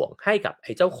เป็นห่วงให้กับไ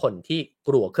อ้เจ้าคนที่ก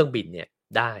ลัวเครื่องบินเนี่ย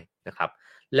ได้นะครับ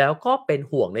แล้วก็เป็น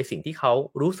ห่วงในสิ่งที่เขา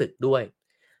รู้สึกด้วย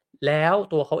แล้ว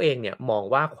ตัวเขาเองเนี่ยมอง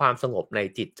ว่าความสงบใน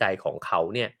จิตใจของเขา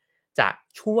เนี่ยจะ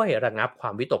ช่วยระงับควา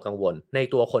มวิตกกังวลใน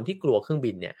ตัวคนที่กลัวเครื่อง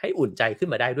บินเนี่ยให้อุ่นใจขึ้น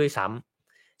มาได้ด้วยซ้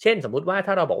ำเช่นสมมุติว่าถ้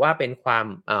าเราบอกว่าเป็นความ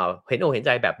เห็นอกเห็นใ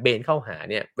จแบบเบนเข้าหา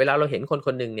เนี่ยเวลาเราเห็นคนค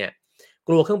นหนึ่งเนี่ย ก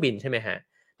ลัวเครื่องบินใช่ไหมฮะ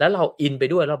แล้วเราอินไป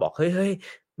ด้วยเราบอกเฮ้ยเฮ้ย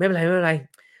ไม่เป็นไรไม่เป็นไร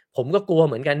ผมก็กลัวเ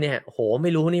หมือนกันเนี่ยโอ้โฮไ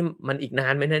ม่รู้นี่มันอีกนา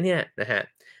นไหมนะเนี่ยนะครับ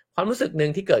ความรู้สึกหนึ่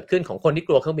งที่เกิดขึ้นของคนที่ก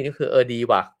ลัวเครื่องบินก็คือดี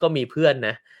ว่ะก็มีเพื่อนน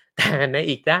ะแต่ใน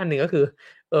อีกด้านหนึ่งก็คือ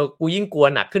กูยิ่งกลัว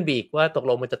หนักขึ้นไปอีกว่าตก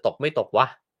ลงมันจะตกไม่ตกวะ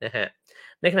นะครับ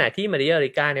ในขณะที่ Maria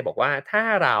Ricca เนี่ยบอกว่าถ้า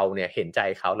เราเนี่ยเห็นใจ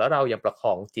เขาแล้วเรายังประค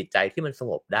องจิตใจที่มันส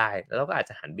งบได้แล้วเราก็อาจ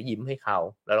จะหันไปยิ้มให้เขา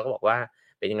แล้วเราก็บอกว่า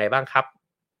เป็นยังไงบ้างครับ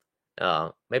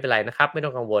ไม่เป็นไรนะครับไม่ต้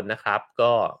องกังวลนะครับ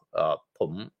ก็ผ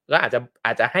มก็อา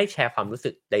จจะให้แชร์ความรู้สึ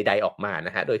กใดๆออกมาน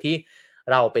ะฮะโดยที่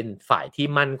เราเป็นฝ่ายที่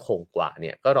มั่นคงกว่าเ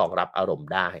นี่ยก็รองรับอารมณ์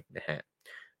ได้นะฮะ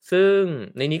ซึ่ง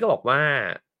ในนี้ก็บอกว่า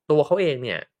ตัวเขาเองเ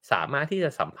นี่ยสามารถที่จะ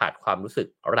สัมผัสความรู้สึก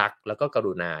รักแล้วก็ก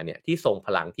รุณาเนี่ยที่ทรงพ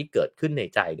ลังที่เกิดขึ้นใน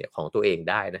ใจเนี่ยของตัวเอง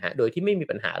ได้นะฮะโดยที่ไม่มี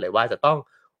ปัญหาเลยว่าจะต้อง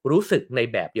รู้สึกใน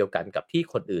แบบเดียวกันกับที่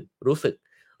คนอื่นรู้สึก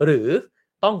หรือ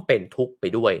ต้องเป็นทุกข์ไป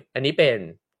ด้วยอันนี้เป็น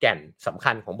แก่นสำ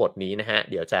คัญของบทนี้นะฮะ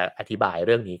เดี๋ยวจะอธิบายเ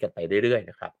รื่องนี้กันไปเรื่อยๆ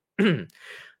นะครับ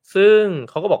ซึ่ง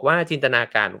เขาก็บอกว่าการจินตนา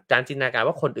การ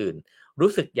ว่าคนอื่น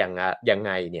รู้สึกยังไ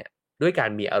งเนี่ยด้วยการ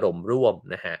มีอารมณ์ร่วม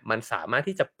นะฮะมันสามารถ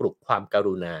ที่จะปลุกความก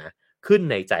รุณาขึ้น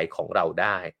ในใจของเราไ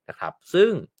ด้นะครับซึ่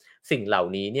งสิ่งเหล่า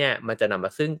นี้เนี่ยมันจะนำม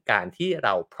าซึ่งการที่เร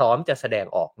าพร้อมจะแสดง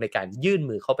ออกในการยื่น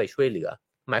มือเข้าไปช่วยเหลือ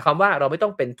หมายความว่าเราไม่ต้อ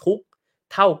งเป็นทุกข์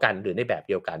เท่ากันหรือในแบบ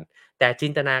เดียวกัน แต่จิ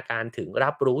นตนาการถึง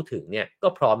รับรู้ถึงเนี่ยก็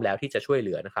พร้อมแล้วที่จะช่วยเห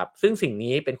ลือนะครับซึ่งสิ่ง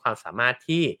นี้เป็นความสามารถ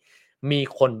ที่มี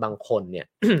คนบางคนเนี่ย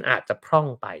อาจจะพร่อง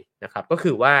ไปนะครับก็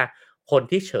คือว่าคน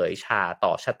ที่เฉยชาต่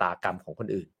อชะตากรรมของคน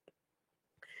อื่น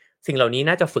สิ่งเหล่านี้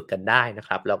น่าจะฝึกกันได้นะค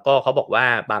รับแล้วก็เขาบอกว่า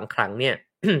บางครั้งเนี่ย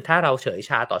ถ้าเราเฉย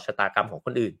ชาต่อชะตากรรมของค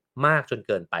นอื่นมากจนเ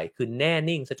กินไปคือแน่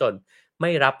นิ่งซะจนไม่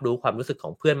รับรู้ความรู้สึกข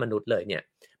องเพื่อนมนุษย์เลยเนี่ย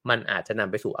มันอาจจะน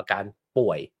ำไปสู่อาการป่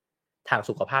วยทาง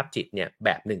สุขภาพจิตเนี่ยแบ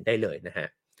บหนึ่งได้เลยนะฮะ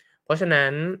เพราะฉะนั้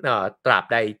นตราบ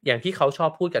ใดอย่างที่เขาชอ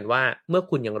บพูดกันว่าเมื่อ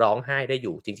คุณยังร้องไห้ได้อ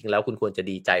ยู่จริงๆแล้วคุณควรจะ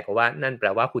ดีใจเพราะว่านั่นแปล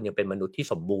ว่าคุณยังเป็นมนุษย์ที่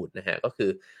สมบูรณ์นะครับก็คือ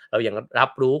เรายังรั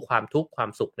บรู้ความทุกข์ความ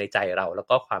สุขในใจเราแล้ว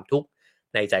ก็ความทุกข์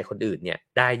ในใจคนอื่นเนี่ย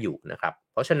ได้อยู่นะครับ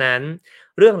เพราะฉะนั้น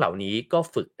เรื่องเหล่านี้ก็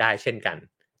ฝึกได้เช่นกัน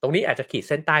ตรงนี้อาจจะขีดเ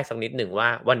ส้นใต้สักนิดหนึ่งว่า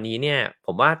วันนี้เนี่ยผ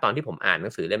มว่าตอนที่ผมอ่านหนั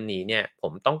งสือเล่มนี้เนี่ยผ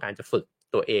มต้องการจะฝึก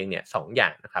ตัวเองเนี่ย2อย่า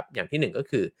งนะครับอย่างที่1ก็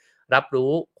คือรับ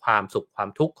รู้ความสุขความ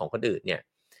ทุกข์ของคนอื่นเนี่ย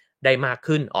ได้มาก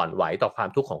ขึ้นอ่อนไหวต่อความ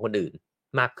ทุกข์ของคนอื่น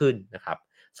มากขึ้นนะครับ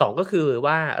2ก็คือ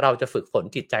ว่าเราจะฝึกฝน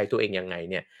จิตใจตัวเองยังไง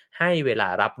เนี่ยให้เวลา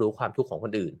รับรู้ความทุกข์ของค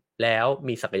นอื่นแล้ว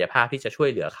มีศักยภาพที่จะช่วย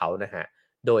เหลือเขานะฮะ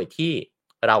โดยที่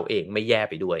เราเองไม่แย่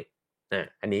ไปด้วย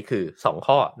อันนี้คือ2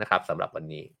ข้อนะครับสำหรับวัน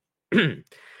นี้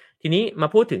ทีนี้มา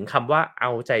พูดถึงคำว่าเอ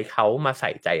าใจเขามาใ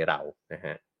ส่ใจเรานะฮ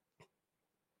ะ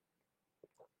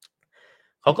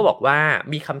เขาก็บอกว่า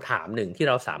มีคำถามหนึ่งที่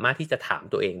เราสามารถที่จะถาม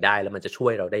ตัวเองได้แล้วมันจะช่ว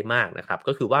ยเราได้มากนะครับ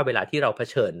ก็คือว่าเวลาที่เราเผ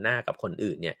ชิญหน้ากับคน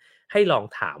อื่นเนี่ยให้ลอง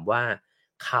ถามว่า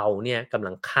เขาเนี่ยกำ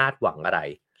ลังคาดหวังอะไร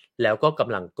แล้วก็ก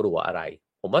ำลังกลัวอะไร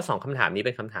ผมว่า2คำถามนี้เ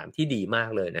ป็นคำถามที่ดีมาก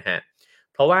เลยนะฮะ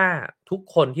เพราะว่าทุก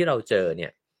คนที่เราเจอเนี่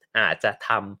ยอาจจะท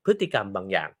ำพฤติกรรมบาง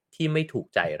อย่างที่ไม่ถูก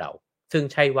ใจเราซึ่ง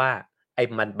ใช่ว่าไอ้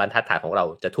มันบรรทัดฐานของเรา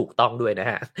จะถูกต้องด้วยนะ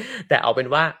ฮะแต่เอาเป็น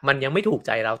ว่ามันยังไม่ถูกใ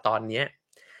จเราตอนเนี้ย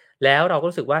แล้วเราก็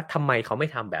รู้สึกว่าทำไมเขาไม่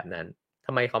ทำแบบนั้นท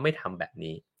ำไมเขาไม่ทำแบบ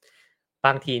นี้บ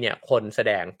างทีเนี่ยคนแส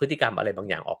ดงพฤติกรรมอะไรบาง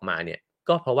อย่างออกมาเนี่ย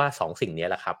ก็เพราะว่า2สิ่งนี้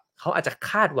แหละครับเขาอาจจะ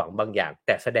คาดหวังบางอย่างแ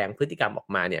ต่แสดงพฤติกรรมออก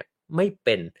มาเนี่ยไม่เ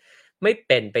ป็นไม่เ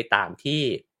ป็นไปตามที่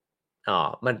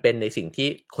มันเป็นในสิ่งที่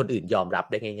คนอื่นยอมรับ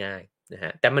ได้ง่ายๆนะฮ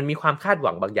ะแต่มันมีความคาดห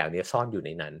วังบางอย่างเนี่ยซ่อนอยู่ใน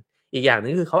นั้นอีกอย่างหนึ่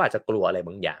งคือเขาอาจจะกลัวอะไร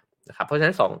บางอย่างนะครับเพราะฉะ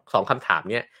นั้นสองคำถาม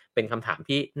เนี่ยเป็นคำถาม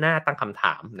ที่น่าตั้งคำถ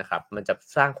ามนะครับมันจะ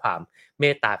สร้างความเม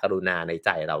ตตากรุณาในใจ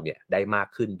เราเนี่ยได้มาก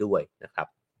ขึ้นด้วยนะครับ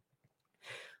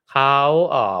เขา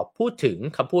พูดถึง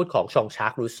คำพูดของชองชา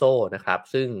ร์กรูโซนะครับ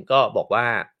ซึ่งก็บอกว่า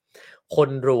คน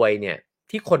รวยเนี่ย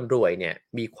ที่คนรวยเนี่ย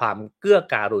มีความเกื้อ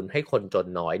การุณให้คนจน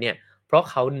น้อยเนี่ยเพราะ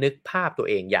เขานึกภาพตัว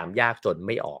เองยามยากจนไ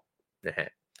ม่ออกนะฮะ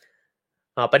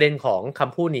ประเด็นของค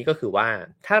ำพูดนี้ก็คือว่า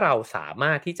ถ้าเราสาม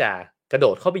ารถที่จะกระโด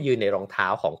ดเข้าไปยืนในรองเท้า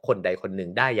ของคนใดคนหนึ่ง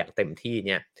ได้อย่างเต็มที่เ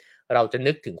นี่ยเราจะ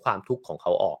นึกถึงความทุกข์ของเข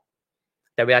าออก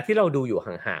แต่เวลาที่เราดูอยู่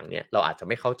ห่างๆเนี่ยเราอาจจะ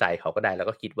ไม่เข้าใจเขาก็ได้แล้ว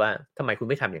ก็คิดว่าทำไมคุณ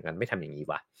ไม่ทำอย่างนั้นไม่ทำอย่างนี้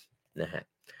วะนะฮะ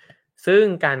ซึ่ง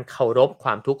การเคารพคว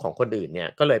ามทุกข์ของคนอื่นเนี่ย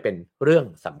ก็เลยเป็นเรื่อง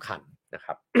สำคัญนะค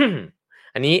รับ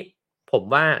อันนี้ผม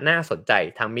ว่าน่าสนใจ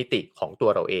ทั้งมิติของตัว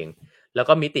เราเองแล้ว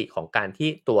ก็มิติของการที่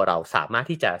ตัวเราสามารถ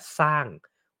ที่จะสร้าง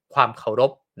ความเคาร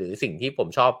พหรือสิ่งที่ผม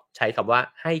ชอบใช้คำว่า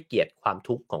ให้เกียรติความ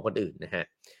ทุกข์ของคนอื่นนะฮะ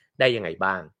ได้ยังไง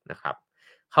บ้างนะครับ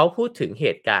เขาพูดถึงเห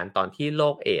ตุการณ์ตอนที่โร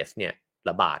คเอดส์เนี่ย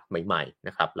ระบาดใหม่ๆน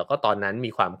ะครับแล้วก็ตอนนั้น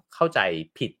มีความเข้าใจ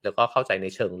ผิดแล้วก็เข้าใจใน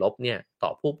เชิงลบเนี่ยต่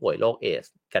อผู้ป่วยโรคเอด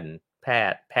ส์กันแ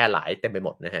พร่หลายเต็มไปหม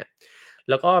ดนะฮะ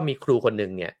แล้วก็มีครูคนหนึ่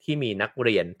งเนี่ยที่มีนักเ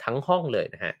รียนทั้งห้องเลย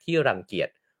นะฮะที่รังเกียจ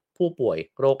ผู้ป่วย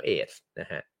โรคเอดส์น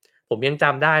ะฮะผมยังจ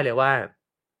ำได้เลยว่า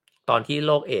ตอนที่โ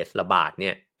รคเอดส์ระบาดเ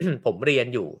นี่ย ผมเรียน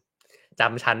อยู่จ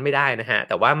ำชั้นไม่ได้นะฮะ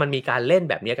แต่ว่ามันมีการเล่น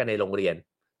แบบนี้กันในโรงเรียน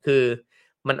คือ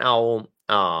มันเอา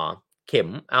เอ่อ เข็ม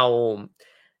เอ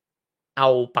า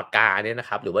ปากกาเนี่ยนะ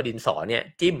ครับหรือว่าดินสอเนี่ย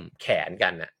จิ้มแขนกั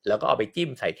นน่ะแล้วก็เอาไปจิ้ม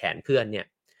ใส่แขนเพื่อนเนี่ย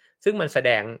ซึ่งมันแสด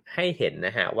งให้เห็นน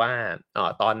ะฮะว่า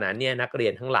ตอนนั้นเนี่ยนักเรีย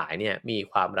นทั้งหลายเนี่ยมี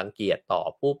ความรังเกียจต่อ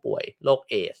ผู้ป่วยโรค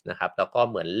เอดส์นะครับแล้วก็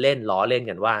เหมือนเล่นล้อเล่น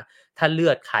กันว่าถ้าเลื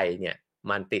อดใครเนี่ย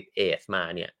มันติดเอดส์มา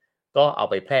เนี่ยก็เอา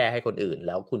ไปแพร่ให้คนอื่นแ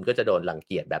ล้วคุณก็จะโดนรังเ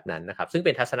กียจแบบนั้นนะครับซึ่งเ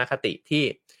ป็นทัศนคติที่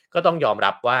ก็ต้องยอม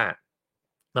รับว่า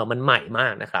มันใหม่มา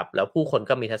กนะครับแล้วผู้คน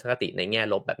ก็มีทัศนคติในแง่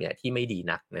ลบแบบเนี้ยที่ไม่ดี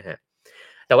นักนะฮะ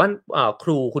แต่ว่า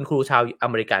คุณครูชาวอ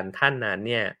เมริกันท่านนั้น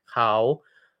เนี่ยเขา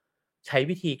ใช้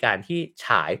วิธีการที่ฉ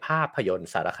ายภาพยนตร์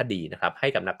สารคดีนะครับให้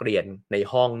กับนักเรียนใน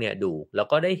ห้องเนี่ยดูแล้ว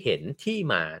ก็ได้เห็นที่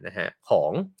มานะฮะขอ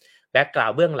งแบ็กกรา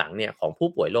วด์เบื้องหลังเนี่ยของผู้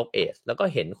ป่วยโรคเอดส์แล้วก็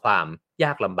เห็นความย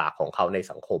ากลำบากของเขาใน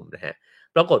สังคมนะฮะ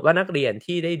ปรากฏว่านักเรียน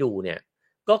ที่ได้ดูเนี่ย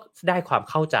ก็ได้ความ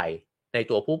เข้าใจใน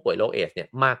ตัวผู้ป่วยโรคเอดส์เนี่ย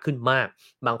มากขึ้นมาก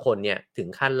บางคนเนี่ยถึง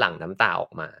ขั้นหลั่งน้ำตาออ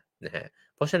กมานะฮะ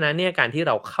เพราะฉะนั้นเนี่ยการที่เ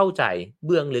ราเข้าใจเ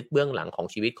บื้องลึกเบื้องหลังของ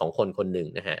ชีวิตของคนคนหนึ่ง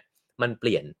นะฮะมันเป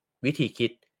ลี่ยนวิธีคิ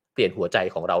ดเปลี่ยนหัวใจ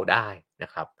ของเราได้นะ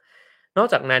ครับนอก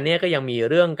จากนั้นเนี่ยก็ยังมี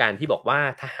เรื่องการที่บอกว่า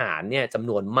ทหารเนี่ยจำ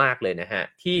นวนมากเลยนะฮะ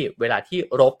ที่เวลาที่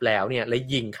รบแล้วเนี่ยและ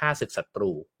ยิงฆ่าศึกศัต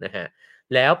รูนะฮะ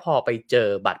แล้วพอไปเจอ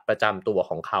บัตรประจำตัว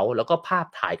ของเขาแล้วก็ภาพ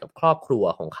ถ่ายกับครอบครัว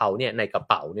ของเขาเนี่ยในกระ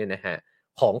เป๋าเนี่ยนะฮะ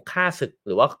ของฆ่าศึกห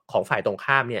รือว่าของฝ่ายตรง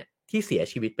ข้ามเนี่ยที่เสีย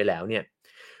ชีวิตไปแล้วเนี่ย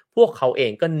พวกเขาเอ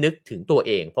งก็นึกถึงตัวเ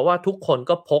องเพราะว่าทุกคน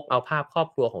ก็พกเอาภาพครอบ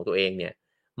ครัวของตัวเองเนี่ย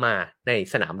มาใน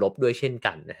สนามรบด้วยเช่น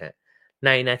กันนะฮะใน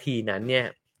นาทีนั้นเนี่ย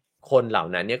คนเหล่า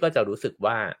นั้นเนี่ยก็จะรู้สึก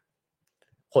ว่า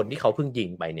คนที่เขาเพิ่งยิง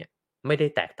ไปเนี่ย ไม่ได้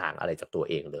แตกต่างอะไรจากตัว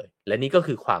เองเลยและนี่ก็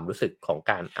คือความรู้สึกของ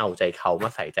การเอาใจเขามา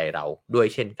ใส่ใจเราด้วย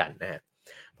เช่นกันนะฮะ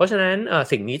เพราะฉะนั้น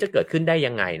สิ่งนี้จะเกิดขึ้นได้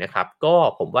ยังไงนะครับก็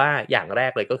ผมว่าอย่างแร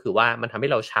กเลยก็คือว่ามันทำให้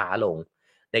เราช้าลง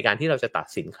ในการที่เราจะตัด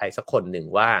สินใครสักคนหนึ่ง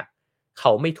ว่าเข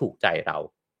าไม่ถูกใจเรา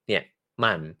เนี่ย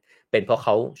มันเป็นเพราะเข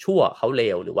าชั่วเขาเล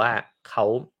วหรือว่าเขา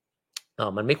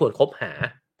มันไม่ควรคบหา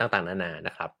ต่างๆนานาน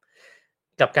ะครับ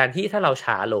กับการที่ถ้าเรา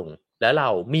ช้าลงแล้วเรา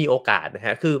มีโอกาสนะฮ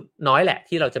ะคือน้อยแหละ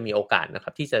ที่เราจะมีโอกาสนะค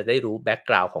รับที่จะได้รู้แบ็ก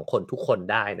กราวด์ของคนทุกคน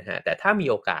ได้นะฮะแต่ถ้ามี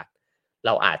โอกาสเร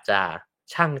าอาจจะ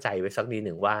ชั่งใจไว้สักนิดห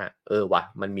นึ่งว่าว่ะ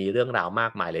มันมีเรื่องราวมา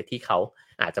กมายเลยที่เขา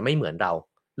อาจจะไม่เหมือนเรา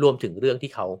รวมถึงเรื่อง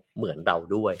ที่เขาเหมือนเรา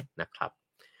ด้วยนะครับ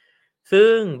ซึ่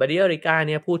งบาดิ r ริกาเ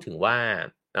นี่ยพูดถึงว่า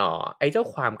ไอ้เจ้า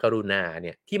ความกรุณาเ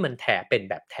นี่ยที่มันแท้เป็น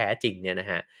แบบแท้จริงเนี่ยนะ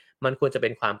ฮะมันควรจะเป็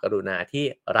นความกรุณาที่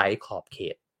ไร้ขอบเข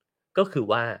ตก็คือ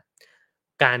ว่า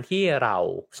การที่เรา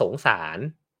สงสาร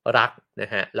รักน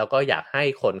ะฮะแล้วก็อยากให้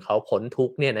คนเขาพ้นทุก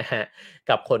ข์เนี่ยนะฮะ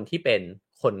กับคนที่เป็น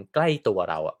คนใกล้ตัว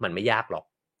เราอะมันไม่ยากหรอก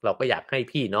เราก็อยากให้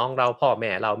พี่น้องเราพ่อแ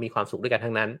ม่เรามีความสุขด้วยกัน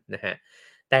ทั้งนั้นนะฮะ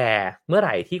แต่เมื่อไห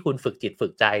ร่ที่คุณฝึกจิตฝึ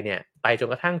กใจเนี่ยไปจน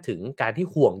กระทั่งถึงการที่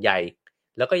ห่วงใย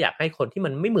แล้วก็อยากให้คนที่มั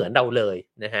นไม่เหมือนเราเลย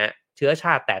นะฮะเชื้อช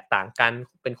าติแตกต่างกัน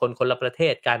เป็นคนคนละประเท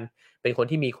ศกันเป็นคน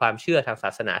ที่มีความเชื่อทางศา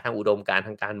สนาทางอุดมการณ์ท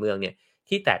างการเมืองเนี่ย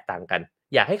ที่แตกต่างกัน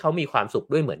อยากให้เขามีความสุข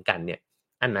ด้วยเหมือนกันเนี่ย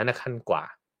อันนั้นน่ะขั้นกว่า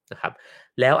นะครับ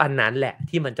แล้วอันนั้นแหละ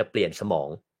ที่มันจะเปลี่ยนสมอง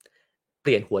เป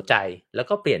ลี่ยนหัวใจแล้ว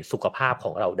ก็เปลี่ยนสุขภาพข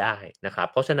องเราได้นะครับ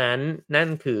เพราะฉะนั้นนั่น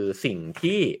คือสิ่ง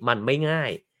ที่มันไม่ง่า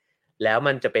ยแล้ว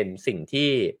มันจะเป็นสิ่งที่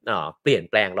เปลี่ยน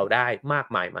แปลงเราได้มาก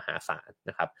มายมหาศาล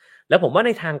นะครับ แล้วผมว่าใ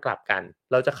นทางกลับกัน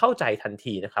เราจะเข้าใจทัน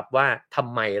ทีนะครับว่าท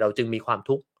ำไมเราจึงมีความ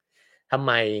ทุกข์ทำไ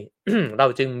มเรา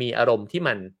จึงมีอารมณ์ที่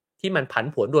มันผัน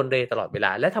ผวนรวนเรตลอดเวล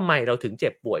าและทำไมเราถึงเจ็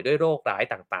บป่วยด้วยโรคร้าย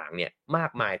ต่างๆเนี่ยมา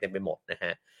กมายเต็มไปหมดนะฮ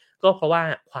ะก็เพราะว่า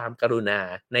ความกรุณา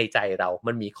ในใจเรา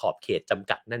มันมีขอบเขตจำ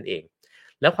กัดนั่นเอง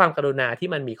แล้วความกรุณาที่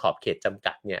มันมีขอบเขตจำ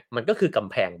กัดเนี่ยมันก็คือก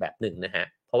ำแพงแบบหนึ่งนะฮะ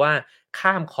เพราะว่า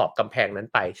ข้ามขอบกำแพงนั้น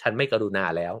ไปฉันไม่กรุณา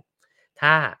แล้วถ้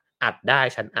าอัดได้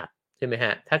ฉันอัด ใช่ไหมฮ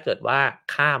ะถ้าเกิดว่า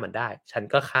ฆ่ามันได้ฉัน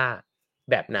ก็ฆ่า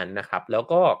แบบนั้นนะครับแล้ว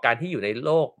ก็การที่อยู่ในโ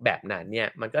ลกแบบนั้นเนี่ย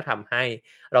มันก็ทำให้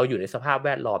เราอยู่ในสภาพแว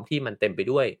ดล้อมที่มันเต็มไป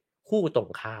ด้วยคู่ตรง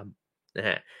ข้ามนะฮ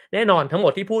ะแน่นอนทั้งหม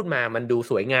ดที่พูดมามันดู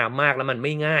สวยงามมากแล้วมันไ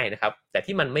ม่ง่ายนะครับแต่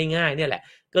ที่มันไม่ง่ายเนี่ยแหละ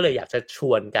ก็เลยอยากจะช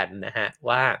วนกันนะฮะ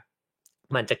ว่า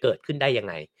มันจะเกิดขึ้นได้ยัง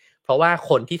ไงเพราะว่า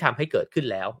คนที่ทำให้เกิดขึ้น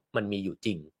แล้วมันมีอยู่จ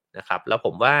ริงนะครับแล้วผ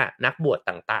มว่านักบวช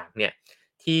ต่างๆเนี่ย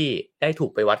ที่ได้ถู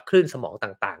กไปวัดคลื่นสมอง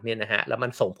ต่างๆเนี่ยนะฮะแล้วมั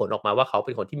นส่งผลออกมาว่าเขาเ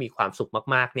ป็นคนที่มีความสุข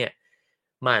มากๆเนี่ย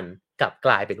มันกลับก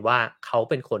ลายเป็นว่าเขา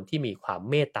เป็นคนที่มีความ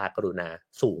เมตตากรุณา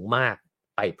สูงมาก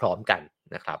ไปพร้อมกัน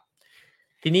นะครับ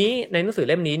ทีนี้ในหนังสือ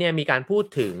เล่มนี้เนี่ยมีการพูด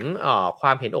ถึงคว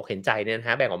ามเห็นอกเห็นใจเนี่ยนะ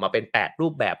ฮะแบ่งออกมาเป็น8รู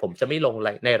ปแบบผมจะไม่ลง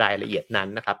ในรายละเอียดนั้น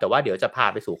นะครับแต่ว่าเดี๋ยวจะพา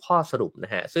ไปสู่ข้อสรุปน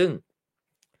ะฮะซึ่ง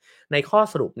ในข้อ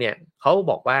สรุปเนี่ยเขา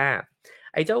บอกว่า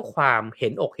ไอ้เจ้าความเห็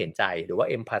นอกเห็นใจหรือว่า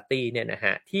empathy เนี่ยนะฮ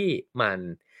ะที่มัน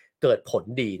เกิดผล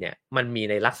ดีเนี่ยมันมี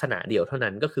ในลักษณะเดียวเท่า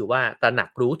นั้นก็คือว่าตระหนัก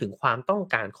รู้ถึงความต้อง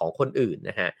การของคนอื่น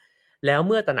นะฮะแล้วเ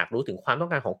มื่อตระหนักรู้ถึงความต้อ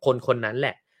งการของคนคนนั้นแหล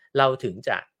ะเราถึงจ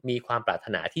ะมีความปรารถ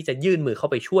นาที่จะยื่นมือเข้า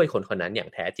ไปช่วยคนคนนั้นอย่าง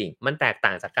แท้จริงมันแตกต่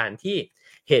างจากการที่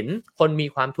เห็นคนมี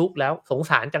ความทุกข์แล้วสง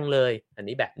สารจังเลยอัน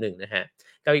นี้แบบหนึ่งนะฮะ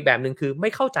กับอีกแบบหนึ่งคือไม่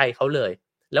เข้าใจเขาเลย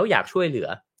แล้วอยากช่วยเหลือ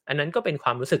อันนั้นก็เป็นคว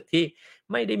ามรู้สึกที่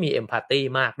ไม่ได้มี empathy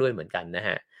มากด้วยเหมือนกันนะฮ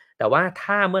ะแต่ว่า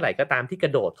ถ้าเมื่อไหร่ก็ตามที่กร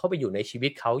ะโดดเข้าไปอยู่ในชีวิ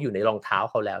ตเขาอยู่ในรองเท้า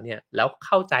เขาแล้วเนี่ยแล้วเ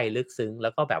ข้าใจลึกซึ้งแล้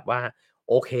วก็แบบว่า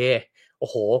โอเคโอ้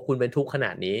โฮคุณเป็นทุกข์ขน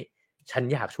าดนี้ฉัน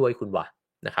อยากช่วยคุณว่ะ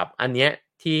นะครับอันเนี้ย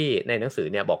ที่ในหนังสือ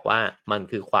เนี่ยบอกว่ามัน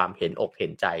คือความเห็นอกเห็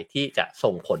นใจที่จะ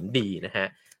ส่งผลดีนะฮะ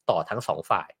ต่อทั้ง2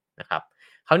ฝ่ายนะครับ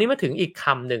คราวนี้มาถึงอีกค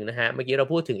ำหนึ่งนะฮะเมื่อกี้เรา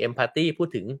พูดถึง empathy พูด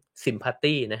ถึง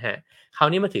sympathy นะฮะ คราว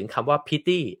นี้มาถึงคำว่า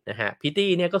pity นะฮะ pity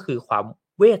เนี่ยก็คือความ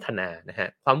เวทนานะฮะ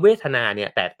ความเวทนาเนี่ย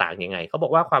แตกต่างยังไงเขาบอ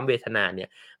กว่าความเวทนาเนี่ย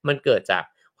มันเกิดจาก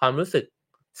ความรู้สึก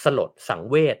สลดสัง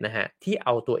เวชนะฮะที่เอ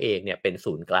าตัวเองเนี่ยเป็น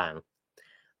ศูนย์กลาง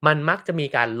มันมักจะมี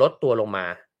การลดตัวลงมา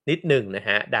นิดหนึ่งนะฮ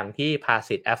ะดังที่ภา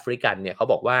ษิตแอฟริกันเนี่ยเขา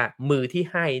บอกว่ามือที่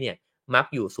ให้เนี่ยมัก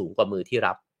อยู่สูงกว่ามือที่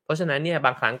รับเพราะฉะนั้นเนี่ยบ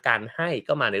างครั้งการให้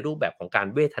ก็มาในรูปแบบของการ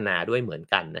เวทนาด้วยเหมือน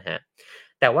กันนะฮะ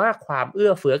แต่ว่าความเอื้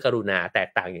อเฟื้อกรุณาแตก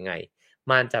ต่างยังไง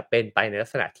มันจะเป็นไปในลัก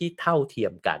ษณะที่เท่าเทีย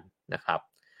มกันนะครับ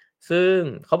ซึ่ง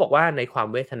เขาบอกว่าในความ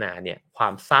เวทนาเนี่ยควา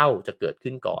มเศร้าจะเกิด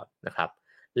ขึ้นก่อนนะครับ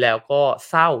แล้วก็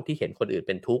เศร้าที่เห็นคนอื่นเ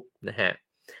ป็นทุกข์นะฮะ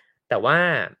แต่ว่า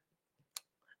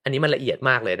อันนี้มันละเอียด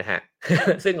มากเลยนะฮะ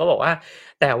ซึ่งเขาบอกว่า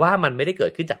แต่ว่ามันไม่ได้เกิ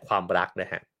ดขึ้นจากความรักน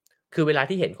ะฮะคือเวลา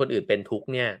ที่เห็นคนอื่นเป็นทุกข์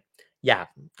เนี่ยอยาก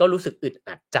ก็รู้สึกอึด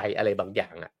อัดใจอะไรบางอย่า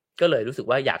งอะก็เลยรู้สึก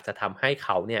ว่าอยากจะทำให้เข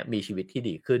าเนี่ยมีชีวิตที่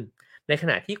ดีขึ้น ในข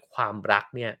ณะที่ความรัก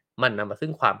เนี่ยมันนำมาซึ่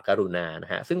งความกรุณาน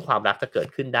ะฮะซึ่งความรักจะเกิด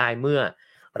ขึ้นได้เมื่อ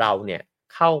เราเนี่ย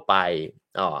เข้าไป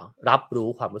รับรู้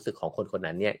ความรู้สึกของคนคน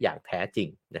นั้นเนี่ยอย่างแท้จริง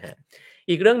นะฮะ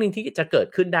อีกเรื่องหนึ่งที่จะเกิด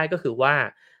ขึ้นได้ก็คือว่า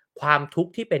ความทุก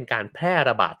ข์ที่เป็นการแพร่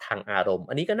ระบาดทางอารมณ์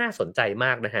อันนี้ก็น่าสนใจม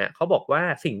ากนะฮะเขาบอกว่า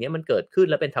สิ่งนี้มันเกิดขึ้น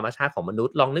และเป็นธรรมชาติของมนุษ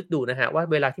ย์ลองนึกดูนะฮะว่า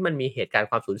เวลาที่มันมีเหตุการณ์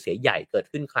ความสูญเสียใหญ่เกิด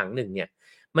ขึ้นครั้งหนึ่งเนี่ย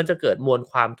มันจะเกิดมวล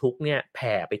ความทุกข์เนี่ยแ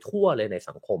ผ่ไปทั่วเลยใน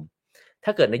สังคมถ้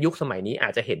าเกิดในยุคสมัยนี้อา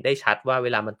จจะเห็นได้ชัดว่าเว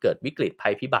ลามันเกิดวิกฤตภั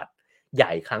ยพิบัติให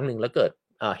ญ่ครั้งหนึ่งแล้วเกิด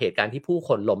เหตุการณ์ที่ผู้ค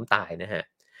นล้มตายนะฮะ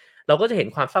เราก็จะเห็น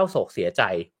ความเศร้าโศกเสียใจ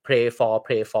pray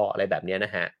for อะไรแบบนี้น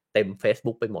ะฮะเต็มเฟซ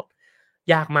บุ๊กไปหมด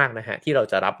ยากมากนะฮะที่เรา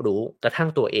จะรับรู้กระทั่ง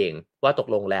ตัวเองว่าตก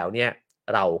ลงแล้วเนี่ย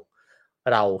เรา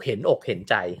เราเห็นอกเห็น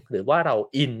ใจหรือว่าเรา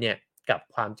อินเนี่ยกับ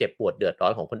ความเจ็บปวดเดือดร้อ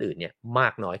นของคนอื่นเนี่ยมา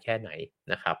กน้อยแค่ไหน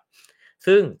นะครับ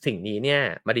ซึ่งสิ่งนี้เนี่ย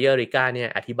มาริเอริกาเนี่ย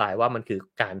อธิบายว่ามันคือ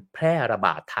การแพร่ระบ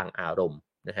าดทางอารมณ์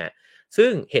นะฮะซึ่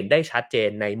งเห็นได้ชัดเจน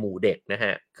ในหมู่เด็กนะฮ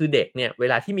ะคือเด็กเนี่ยเว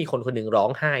ลาที่มีคนคนหนึ่งร้อ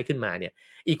งไห้ขึ้นมาเนี่ย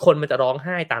อีกคนมันจะร้องไ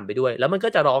ห้ตามไปด้วยแล้วมันก็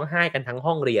จะร้องไห้กันทั้ง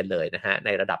ห้องเรียนเลยนะฮะใน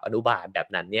ระดับอนุบาลแบบ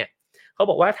นั้นเนี่ยเขา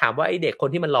บอกว่าถามว่าไอ้เด็กคน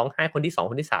ที่มันร้องไห้คนที่2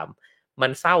คนที่3มั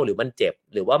นเศร้าหรือมันเจ็บ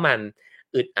หรือว่ามัน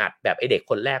อึดอัดแบบไอ้เด็ก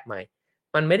คนแรกไหม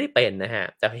มันไม่ได้เป็นนะฮะ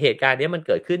แต่เหตุการณ์นี้มันเ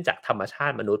กิดขึ้นจากธรรมชา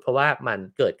ติมนุษย์เพราะว่ามัน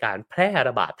เกิดการแพร่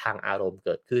ระบาดทางอารมณ์เ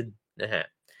กิดขึ้นนะฮะ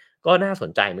ก็น่าสน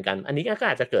ใจเหมือนกันอันนี้ก็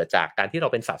อาจจะเกิดจากการที่เรา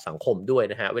เป็นสัตว์สังคมด้วย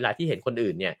นะฮะเวลาที่เห็นคน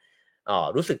อื่นเนี่ย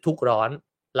รู้สึกทุกข์ร้อน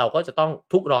เราก็จะต้อง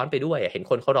ทุกข์ร้อนไปด้วยเห็น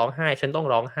คนเขาร้องไห้ฉันต้อง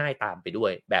ร้องไห้ตามไปด้ว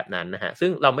ยแบบนั้นนะฮะซึ่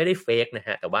งเราไม่ได้เฟกนะฮ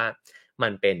ะแต่ว่ามั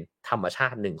นเป็นธรรมชา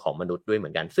ติหนึ่งของมนุษย์ด้วยเหมื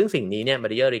อนกันซึ่งสิ่งนี้เนี่ยมา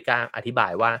ริเอริกาอธิบา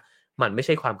ยว่ามันไม่ใ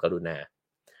ช่ความกรุณา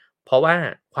เพราะว่า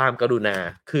ความกรุณา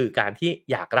คือการที่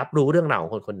อยากรับรู้เรื่องราวขอ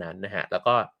งคนคนนั้นนะฮะแล้ว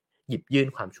ก็หยิบยื่น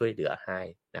ความช่วยเหลือให้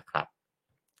นะครับ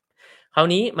คราว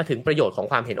นี้มาถึงประโยชน์ของ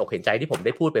ความเห็นอกเห็นใจที่ผมไ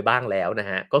ด้พูดไปบ้างแล้วนะ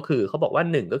ฮะก็คือเขาบอกว่า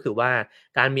1ก็คือว่า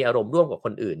การมีอารมณ์ร่วมกับค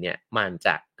นอื่นเนี่ยมันจ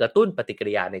ะกระตุ้นปฏิกิ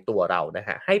ริยาในตัวเรานะฮ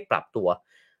ะให้ปรับตัว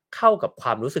เข้ากับคว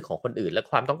ามรู้สึกของคนอื่นและ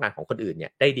ความต้องการของคนอื่นเนี่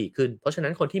ยได้ดีขึ้นเพราะฉะนั้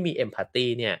นคนที่มี empathy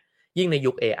เนี่ยยิ่งใน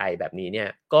ยุคเอไอแบบนี้เนี่ย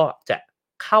ก็จะ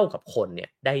เข้ากับคนเนี่ย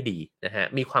ได้ดีนะฮะ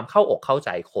มีความเข้าอกเข้าใจ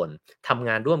คนทำง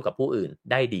านร่วมกับผู้อื่น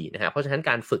ได้ดีนะฮะเพราะฉะนั้น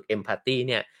การฝึก empathy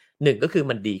เนี่ย1ก็คือ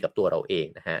มันดีกับตัวเราเอง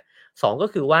นะฮะ 2ก็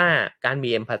คือว่าการมี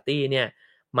empathy เนี่ย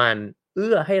มันเ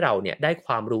อื้อให้เราเนี่ยได้ค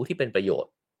วามรู้ที่เป็นประโยช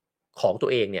น์ของตัว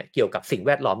เองเนี่ยเกี่ยวกับสิ่งแ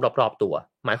วดล้อมรอบๆตัว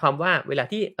หมายความว่าเวลา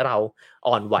ที่เรา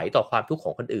อ่อนไหวต่อความทุกข์ข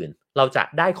องคนอื่นเราจะ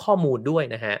ได้ข้อมูลด้วย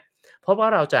นะฮะเพราะว่า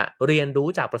เราจะเรียนรู้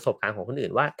จากประสบการณ์ของคนอื่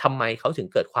นว่าทำไมเขาถึง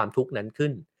เกิดความทุกข์นั้นขึ้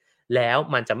นแล้ว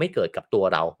มันจะไม่เกิดกับตัว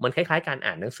เรามันคล้ายๆการ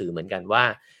อ่านหนังสือเหมือนกันว่า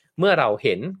เมื่อเราเ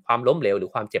ห็นความล้มเหลวหรือ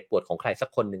ความเจ็บปวดของใครสัก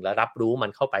คนหนึ่งแล้วรับรู้มั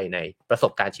นเข้าไปในประส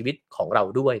บการณ์ชีวิตของเรา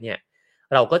ด้วยเนี่ย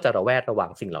เราก็จะระแวดระวั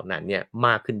งสิ่งเหล่านั้นเนี่ยม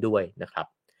ากขึ้นด้วยนะครับ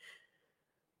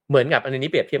เหมือนกับอัน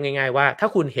นี้เปรียบเทียบง่ายๆว่าถ้า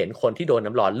คุณเห็นคนที่โดน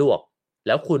น้ำร้อนลวกแ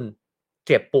ล้วคุณเ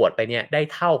จ็บปวดไปเนี่ยได้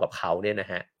เท่ากับเขาเนี่ยนะ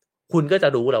ฮะคุณก็จะ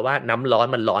รู้แล้วว่าน้ำร้อน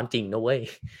มันร้อนจริงนะเว้ย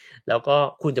แล้วก็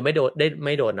คุณจะไม่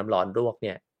โดนน้ำร้อนลวกเ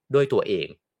นี่ยด้วยตัวเอง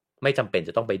ไม่จำเป็นจ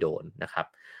ะต้องไปโดนนะครับ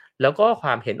แล้วก็คว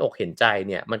ามเห็นอกเห็นใจ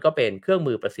เนี่ยมันก็เป็นเครื่อง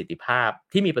มือประสิทธิภาพ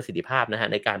ที่มีประสิทธิภาพนะฮะ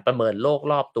ในการประเมินโลก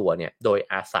รอบตัวเนี่ยโดย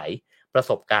อาศัย ประ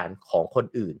สบการณ์ของคน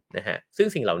อื่นนะฮะซึ่ง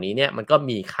สิ่งเหล่านี้เนี่ยมันก็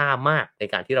มีค่ามากใน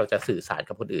การที่เราจะสื่อสาร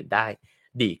กับคนอื่นได้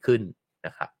ดีขึ้นน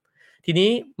ะครับทีนี้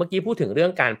เมื่อกี้พูดถึงเรื่อ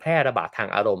งการแพร่ระบาดทาง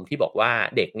อารมณ์ที่บอกว่า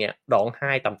เด็กเนี่ยร้องไ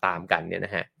ห้ตามๆกันเนี่ยน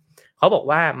ะฮะเขาบอก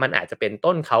ว่ามันอาจจะเป็น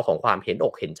ต้นเขาของความเห็นอ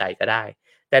กเห็นใจก็ได้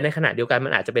แต่ในขณะเดียวกันมั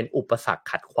นอาจจะเป็นอุปสรรค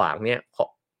ขัดขวางเนี่ยของ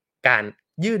การ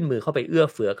ยื่นมือเข้าไปเอื้อ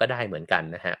เฟื้อก็ได้เหมือนกัน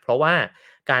นะฮะเพราะว่า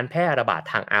การแพร่ระบาด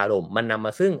ทางอารมณ์มันนำม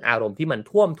าซึ่งอารมณ์ที่มัน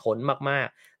ท่วมท้นมาก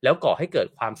ๆ แล้วก่อให้เกิด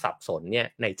ความสับสนเนี่ย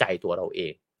ในใจตัวเราเอ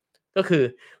งก็คือ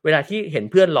เวลาที่เห็น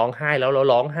เพื่อนร้องไห้แล้วเรา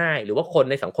ร้องไห้หรือว่าคน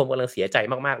ในสังคมกำลังเสียใจ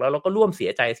มากๆแล้วเราก็ร่วมเสีย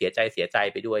ใจ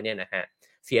ไปด้วยเนี่ยนะฮะ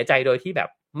เสียใจโดยที่แบบ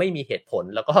ไม่มีเหตุผล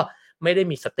แล้วก็ไม่ได้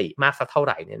มีสติมากสักเท่าไ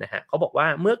หร่เนี่ยนะฮะเขาบอกว่า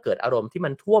เมื่อเกิดอารมณ์ที่มั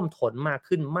นท่วมท้นมาก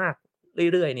ขึ้นมาก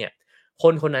เรื่อยๆเนี่ยค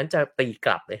นคนนั้นจะตีก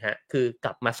ลับเลยฮะคือก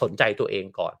ลับมาสนใจตัวเอง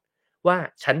ก่อนว่า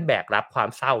ฉันแบกรับความ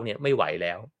เศร้าเนี่ยไม่ไหวแ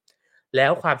ล้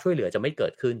วความช่วยเหลือจะไม่เกิ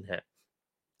ดขึ้นฮะ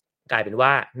กลายเป็นว่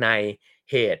าใน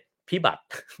เหตุพิบัติ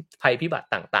ภัยพิบัติ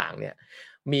ต่างๆเนี่ย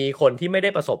มีคนที่ไม่ได้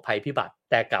ประสบภัยพิบัติ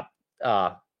แต่กับเอ่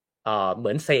อเหมื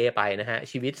อนเซไปนะฮะ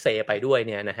ชีวิตเซไปด้วย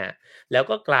เนี่ยนะฮะแล้ว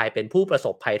ก็กลายเป็นผู้ประส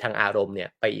บภัยทางอารมณ์เนี่ย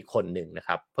ไปอีกคนหนึ่งนะค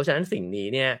รับเพราะฉะนั้นสิ่งนี้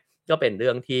เนี่ยก็เป็นเ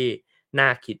รื่องที่น่า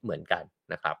คิดเหมือนกัน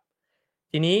นะครับ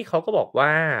ทีนี้เขาก็บอกว่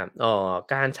า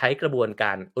การใช้กระบวนก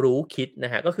ารรู้คิดน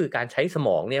ะฮะก็คือการใช้สม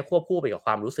องเนี่ยควบคู่ไปกับค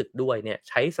วามรู้สึกด้วยเนี่ย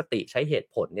ใช้สติใช้เหตุ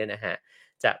ผลเนี่ยนะฮะ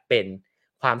จะเป็น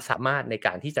ความสามารถในก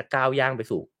ารที่จะก้าวย่างไป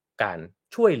สู่การ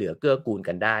ช่วยเหลือเกื้อกูล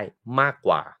กันได้มากก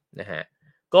ว่านะฮะ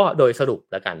ก็โดยสรุป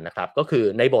แล้วกันนะครับก็คือ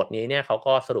ในบทนี้เนี่ยเขา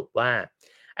ก็สรุปว่า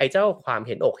ไอ อ้เจ้าความเ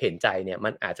ห็นอกเห็นใจเนี่ยมั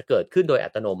นอาจจะเกิดขึ้นโดยอั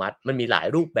ตโนมัติมันมีหลาย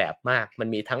รูปแบบมากมัน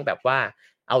มีทั้งแบบว่า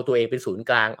เอาตัวเองเป็นศูนย์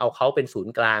กลางเอาเขาเป็นศูน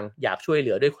ย์กลางอยากช่วยเห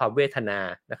ลือด้วยความเวทนา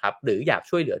นะครับหรืออยาก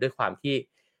ช่วยเหลือด้วยความที่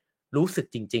รู้สึก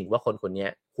จริงๆว่าคนคนนี้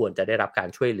ควรจะได้รับการ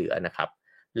ช่วยเหลือนะครับ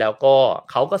แล้วก็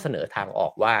เขาก็เสนอทางออ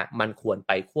กว่ามันควรไ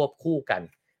ปควบคู่กัน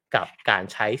กับการ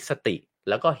ใช้สติ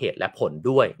แล้วก็เหตุและผล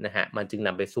ด้วยนะฮะมันจึงน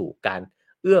ำไปสู่การ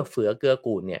เอื้อเฟื้อเกื้อ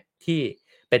กูลเนี่ยที่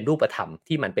เป็นรูปธรรม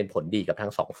ที่มันเป็นผลดีกับทั้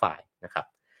งสองฝ่ายนะครับ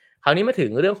คราวนี้มาถึ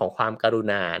งเรื่องของความกรุ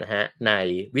ณานะฮะใน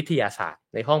วิทยาศาสตร์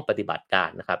ในห้องปฏิบัติการ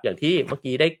นะครับอย่างที่เมื่อ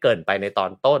กี้ได้เกริ่นไปในตอ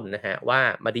นต้นนะฮะว่า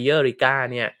มาดิเออริกา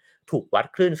เนี่ยถูกวัด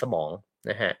คลื่นสมอง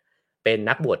นะฮะเป็น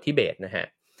นักบวชทิเบตนะฮะ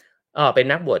เป็น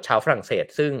นักบวชชาวฝรั่งเศส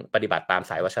ซึ่งปฏิบัติตาม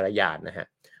สายวัชรยานนะฮะ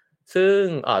ซึ่ง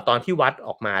ตอนที่วัดอ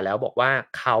อกมาแล้วบอกว่า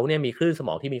เขาเนี่ยมีคลื่นสม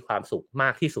องที่มีความสุขมา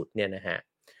กที่สุดเนี่ยนะฮะ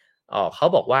เขา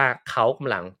บอกว่าเขาก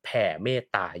ำลังแผ่เมต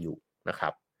ตาอยู่นะครั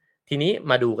บทีนี้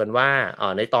มาดูกันว่า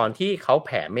ในตอนที่เขาแ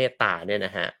ผ่เมตตาเนี่ยน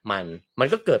ะฮะมัน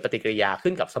ก็เกิดปฏิกิริยา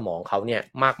ขึ้นกับสมองเขาเนี่ย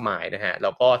มากมายนะฮะแล้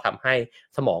วก็ทำให้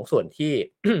สมองส่วนที่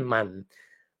มัน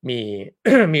มี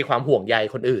มีความห่วงใย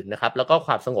คนอื่นนะครับแล้วก็ค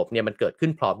วามสงบเนี่ยมันเกิดขึ้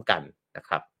นพร้อมกันนะค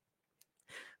รับ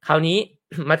คราวนี้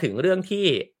มาถึงเรื่องที่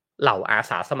เหล่าอา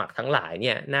สาสมัครทั้งหลายเ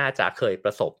นี่ยน่าจะเคยป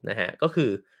ระสบนะฮะก็คือ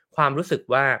ความรู้สึก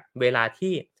ว่าเวลา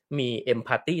ที่มีเอม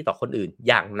พัตตีต่อคนอื่น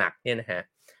อย่างหนักเนี่ยนะฮะ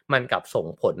มันกลับส่ง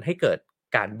ผลให้เกิด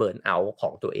การเบิร์นเอาท์ขอ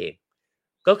งตัวเอง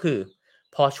ก็คือ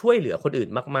พอช่วยเหลือคนอื่น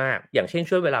มากๆอย่างเช่น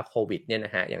ช่วยเวลาโควิดเนี่ยน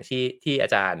ะฮะอย่างที่อา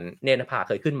จารย์เนตรภาเ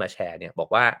คยขึ้นมาแชร์เนี่ยบอก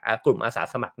ว่ากลุ่มอาสา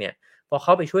สมัครเนี่ยพอเข้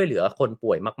าไปช่วยเหลือคน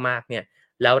ป่วยมากๆเนี่ย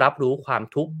แล้วรับรู้ความ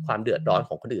ทุกข์ความเดือดร้อนข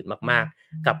องคนอื่นมาก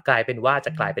ๆกลับกลายเป็นว่าจ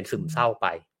ะกลายเป็นซึมเศร้าไป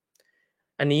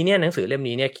อันนี้เนี่ยหนังสือเล่ม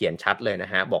นี้เนี่ยเขียนชัดเลยน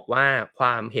ะฮะบอกว่าคว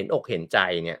ามเห็นอกเห็นใจ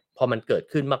เนี่ยพอมันเกิด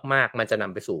ขึ้นมากๆมันจะน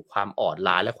ำไปสู่ความอ่อน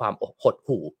ล้าและความหด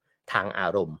หู่ทางอา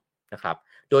รมณ์นะครับ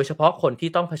โดยเฉพาะคนที่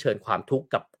ต้องเผชิญความทุกข์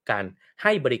กับการใ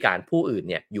ห้บริการผู้อื่น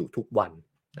เนี่ยอยู่ทุกวัน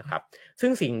นะครับซึ่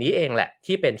งสิ่งนี้เองแหละ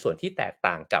ที่เป็นส่วนที่แตก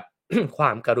ต่างกับ คว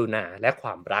ามกรุณาและคว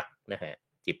ามรักนะฮะ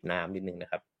จิบน้ำนิดนึงนะ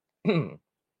ครับ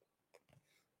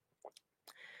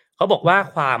เขาบอกว่า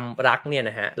ความรักเนี่ย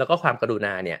นะฮะแล้วก็ความกรุณ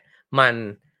าเนี่ยมัน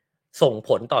ส่งผ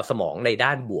ลต่อสมองในด้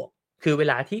านบวกคือเว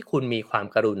ลาที่คุณมีความ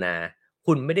กรุณา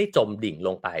คุณไม่ได้จมดิ่งล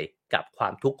งไปกับควา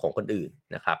มทุกข์ของคนอื่น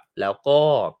นะครับแล้วก็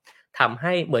ทำใ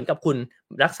ห้เหมือนกับคุณ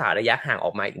รักษาระยะห่างอ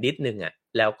อกมาอีกนิดนึงอ่ะ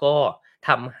แล้วก็ท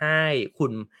ำให้คุ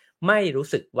ณไม่รู้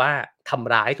สึกว่าท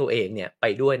ำร้ายตัวเองเนี่ยไป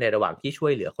ด้วยในระหว่างที่ช่ว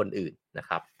ยเหลือคนอื่นนะ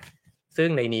ครับซึ่ง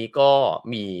ในนี้ก็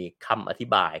มีคำอธิ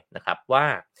บายนะครับว่า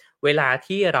เวลา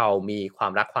ที่เรามีควา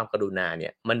มรักความกรุณาเนี่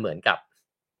ยมันเหมือนกับ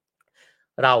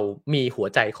เรามีหัว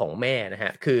ใจของแม่นะฮ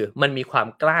ะคือมันมีความ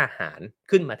กล้าหาญ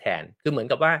ขึ้นมาแทนคือเหมือน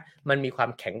กับว่ามันมีความ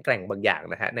แข็งแกร่งบางอย่าง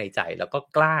นะฮะในใจแล้วก็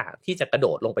กล้าที่จะกระโด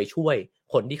ดลงไปช่วย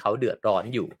คนที่เขาเดือดร้อน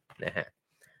อยู่นะฮะ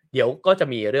เดี๋ยวก็จะ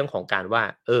มีเรื่องของการว่า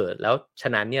แล้วฉ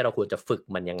ะนั้นเนี่ยเราควรจะฝึก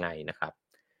มันยังไงนะครับ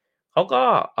เขาก็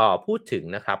พูดถึง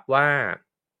นะครับว่า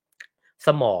ส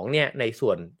มองเนี่ยในส่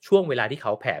วนช่วงเวลาที่เข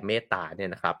าแผ่เมตตาเนี่ย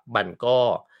นะครับมันก็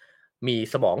มี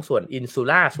สมองส่วนอินซู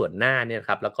ล่าส่วนหน้าเนี่ย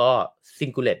ครับแล้วก็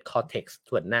cingulate cortex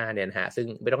ส่วนหน้าเนี่ยนะฮะซึ่ง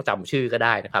ไม่ต้องจำชื่อก็ไ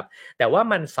ด้นะครับแต่ว่า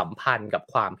มันสัมพันธ์กับ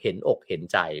ความเห็นอกเห็น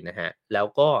ใจนะฮะแล้ว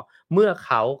ก็เมื่อเ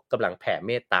ขากำลังแผ่เ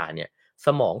มตตาเนี่ยส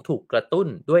มองถูกกระตุ้น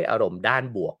ด้วยอารมณ์ด้าน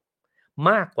บวก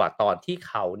มากกว่าตอนที่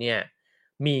เขาเนี่ย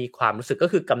มีความรู้สึกก็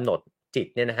คือกำหนดจิต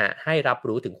เนี่ยนะฮะให้รับ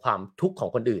รู้ถึงความทุกข์ของ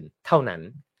คนอื่นเท่านั้น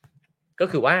ก็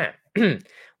คือว่า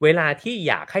เวลาที่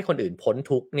อยากให้คนอื่นพ้น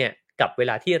ทุกข์เนี่ยกับเว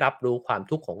ลาที่รับรู้ความ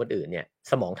ทุกข์ของคนอื่นเนี่ย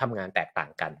สมองทำงานแตกต่า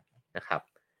งกันนะครับ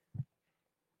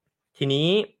ทีนี้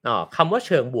คำว่าเ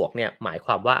ชิงบวกเนี่ยหมายค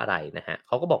วามว่าอะไรนะฮะเ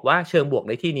ขาก็บอกว่าเชิงบวก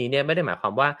ในที่นี้เนี่ยไม่ได้หมายควา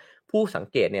มว่าผู้สัง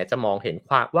เกตเนี่ยจะมองเห็น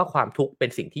ความทุกข์เป็น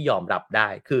สิ่งที่ยอมรับได้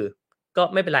คือก็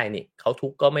ไม่เป็นไรนี่เขาทุ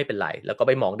กข์ก็ไม่เป็นไรแล้วก็ไ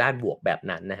ปมองด้านบวกแบบ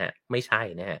นั้นนะฮะไม่ใช่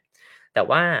นะฮะแต่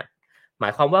ว่าหมา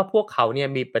ยความว่าพวกเขาเนี่ย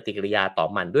มีปฏิกิริยาต่อ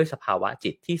มันด้วยสภาวะ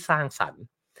จิตที่สร้างสรรค์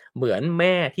เหมือนแ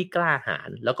ม่ที่กล้าหาญ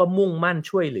แล้วก็มุ่งมั่น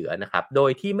ช่วยเหลือนะครับโด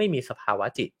ยที่ไม่มีสภาวะ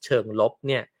จิตเชิงลบ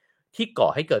เนี่ยที่ก่อ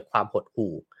ให้เกิดความหด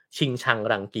หู่ชิงชัง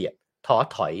รังเกียจท้อ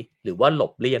ถอยหรือว่าหล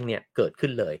บเลี่ยงเนี่ยเกิดขึ้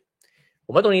นเลยผ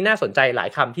มว่าตรงนี้น่าสนใจหลาย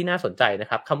คำที่น่าสนใจนะ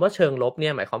ครับคำว่าเชิงลบเนี่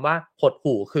ยหมายความว่าหด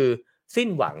หู่คือสิ้น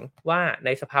หวังว่าใน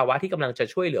สภาวะที่กำลังจะ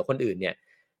ช่วยเหลือคนอื่นเนี่ย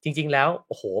จริงๆแล้วโ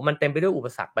อ้โหมันเต็มไปด้วยอุป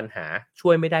สรรคปัญหาช่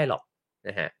วยไม่ได้หรอกน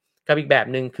ะฮะกับอีกแบบ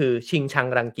นึงคือชิงชัง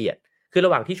รังเกียจ คือระ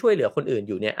หว่างที่ช่วยเหลือคนอื่น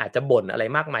อยู่เนี่ยอาจจะบ่นอะไร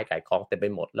มากมายก่ายกองเต็มไป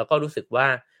หมดแล้วก็รู้สึกว่า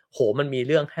โหมันมีเ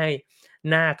รื่องให้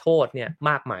น่าโทษเนี่ย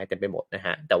มากมายเต็มไปหมดนะฮ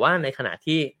ะแต่ว่าในขณะ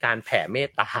ที่การแผ่เม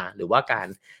ตตาหรือว่าการ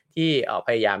ที่พ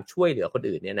ยายามช่วยเหลือคน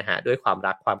อื่นเนี่ยนะฮะด้วยความ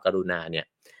รักความกรุณาเนี่ย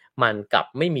มันกลับ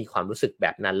ไม่มีความรู้สึกแบ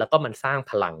บนั้นแล้วก็มันสร้าง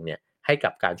พลังเนี่ยให้กั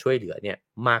บการช่วยเหลือเนี่ย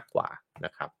มากกว่าน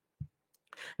ะครับ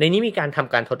ในนี้มีการท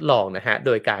ำการทดลองนะฮะโ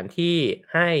ดยการที่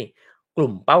ให้ก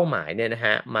ลุ่มเป้าหมายเนี่ยนะฮ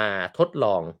ะมาทดล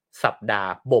องสัปดา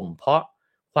ห์บ่มเพาะ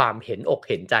ความเห็นอก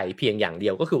เห็นใจเพียงอย่างเดี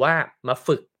ยวก็คือว่ามา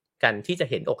ฝึกกันที่จะ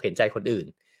เห็นอกเห็นใจคนอื่น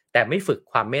แต่ไม่ฝึก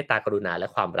ความเมตตากรุณาและ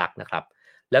ความรักนะครับ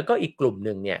แล้วก็อีกกลุ่มห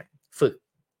นึ่งเนี่ยฝึก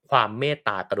ความเมตต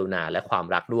ากรุณาและความ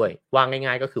รักด้วยว่า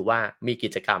ง่ายๆก็คือว่ามีกิ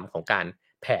จกรรมของการ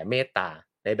แผ่เมตตา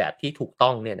ในแบบที่ถูกต้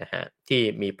องเนี่ยนะฮะที่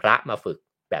มีพระมาฝึก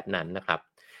แบบนั้นนะครับ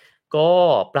ก็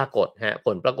ปรากฏฮะผ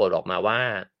ลปรากฏออกมาว่า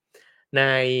ใน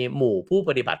หมู่ผู้ป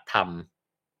ฏิบัติธรรม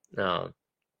เอ่อ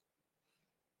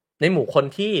ในหมู่คน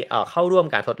ที่เข้าร่วม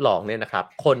การทดลองเนี่ยนะครับ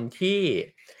คนที่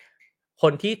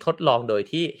ทดลองโดย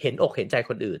ที่เห็นอกเห็นใจ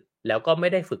คนอื่นแล้วก็ไม่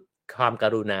ได้ฝึกความก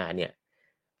รุณาเนี่ย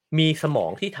มีสมอ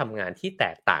งที่ทำงานที่แต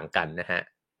กต่างกันนะฮะ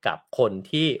กับคน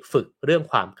ที่ฝึกเรื่อง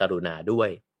ความกรุณาด้วย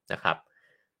นะครับ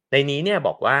ในนี้เนี่ยบ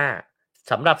อกว่า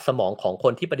สำหรับสมองของค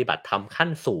นที่ปฏิบัติธรรมขั้น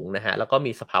สูงนะฮะแล้วก็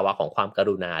มีสภาวะของความก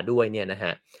รุณาด้วยเนี่ยนะฮ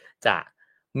ะจะ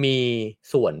มี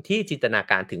ส่วนที่จินตนา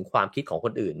การถึงความคิดของค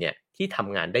นอื่นเนี่ยที่ท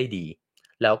ำงานได้ดี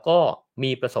แล้วก็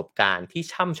มีประสบการณ์ที่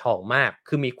ช่ำชองมาก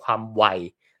คือมีความไว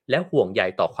และห่วงใย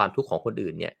ต่อความทุกข์ของคน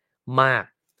อื่นเนี่ยมาก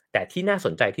แต่ที่น่าส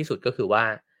นใจที่สุดก็คือว่า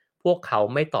พวกเขา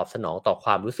ไม่ตอบสนองต่อคว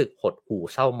ามรู้สึกหดหู่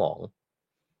เศร้าหมอง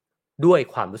ด้วย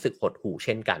ความรู้สึกหดหู่เ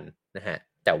ช่นกันนะฮะ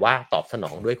แต่ว่าตอบสน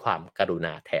องด้วยความกรุณ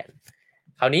าแทน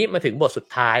คราวนี้มาถึงบทสุด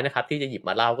ท้ายนะครับที่จะหยิบ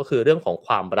มาเล่าก็คือเรื่องของค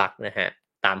วามรักนะฮะ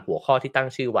ตามหัวข้อที่ตั้ง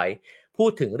ชื่อไว้ พู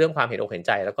ดถึงเรื่องความเห็นอกเห็นใ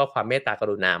จแล้วก็ความเมตตาก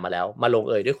รุณามาแล้วมาลง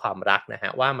เอยด้วยความรักนะฮ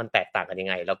ะว่ามันแตกต่างกันยัง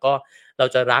ไงแล้วก็เรา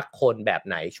จะรักคนแบบ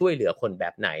ไหนช่วยเหลือคนแบ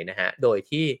บไหนนะฮะโดย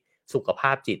ที่สุขภ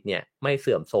าพจิตเนี่ยไม่เ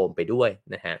สื่อมโทรมไปด้วย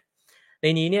นะฮะใน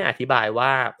นี้เนี่ยอธิบายว่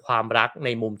าความรักใน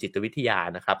มุมจิตวิทยา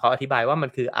นะครับเขาอธิบายว่ามัน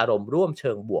คืออารมณ์ร่วมเ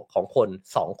ชิงบวกของคน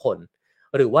2คน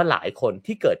หรือว่าหลายคน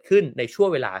ที่เกิดขึ้นในช่วง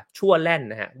เวลาชั่วแล่น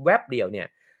นะฮะแวบเดียวเนี่ย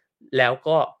แล้ว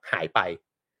ก็หายไป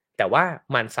แต่ว่า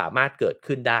มันสามารถเกิด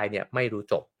ขึ้นได้เนี่ยไม่รู้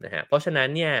จบนะฮะเพราะฉะนั้น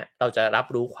เนี่ยเราจะรับ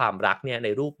รู้ความรักเนี่ยใน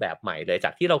รูปแบบใหม่เลยจ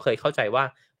ากที่เราเคยเข้าใจว่า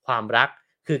ความรัก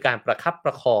คือการประคับป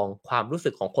ระคองความรู้สึ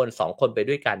กของคน2คนไป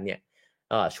ด้วยกันเนี่ย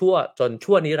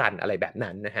ชั่วนิรันดร์อะไรแบบ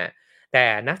นั้นนะฮะแต่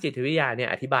นักจิตวิทยาเนี่ย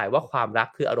อธิบายว่าความรัก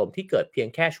คืออารมณ์ที่เกิดเพียง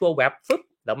แค่ชั่วแวบฟึบ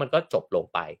แล้วมันก็จบลง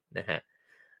ไปนะฮะ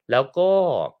แล้วก็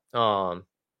เอ่อ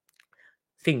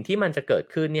สิ่งที่มันจะเกิด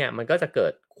ขึ้นเนี่ยมันก็จะเกิ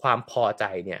ดความพอใจ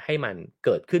เนี่ยให้มันเ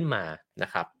กิดขึ้นมานะ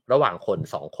ครับระหว่างคน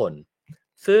2คน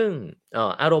ซึ่ง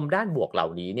อารมณ์ด้านบวกเหล่า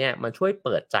นี้เนี่ยมันช่วยเ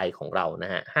ปิดใจของเราน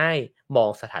ะฮะให้มอง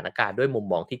สถานการณ์ด้วยมุม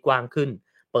มองที่กว้างขึ้น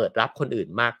เปิดรับคนอื่น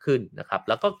มากขึ้นนะครับ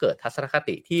แล้วก็เกิดทัศนค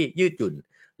ติที่ยืดหยุ่น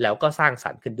แล้วก็สร้างสร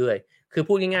รค์ขึ้นด้วยคือ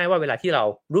พูดง่ายๆว่าเวลาที่เรา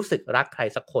รู้สึกรักใคร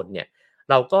สักคนเนี่ย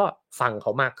เราก็ฟังเข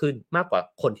ามากขึ้นมากกว่า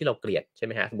คนที่เราเกลียดใช่ไห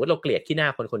มฮะสมมติเราเกลียดขี้หน้า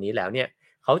คนคนนี้แล้วเนี่ย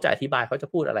เขาจะอธิบายเขาจะ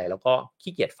พูดอะไรแล้วก็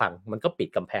ขี้เกียจฟังมันก็ปิด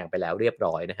กำแพงไปแล้วเรียบ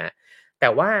ร้อยนะฮะแต่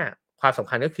ว่าความสำ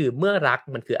คัญก็คือเมื่อรัก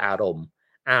มันคืออารม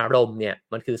ณ์เนี่ย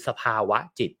มันคือสภาวะ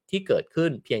จิตที่เกิดขึ้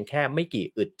นเพียงแค่ไม่กี่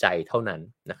อึดใจเท่านั้น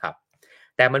นะครับ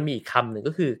แต่มันมีอีกคำหนึ่ง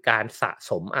ก็คือการสะ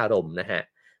สมอารมณ์นะฮะ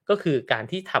ก็คือการ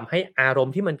ที่ทำให้อารม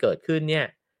ณ์ที่มันเกิดขึ้นเนี่ย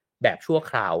แบบชั่ว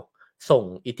คราวส่ง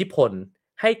อิทธิพล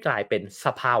ให้กลายเป็นส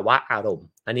ภาวะอารมณ์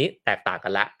อันนี้แตกต่างกั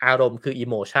นละอารมณ์คือ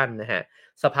emotion นะฮะ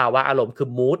สภาวะอารมณ์คือ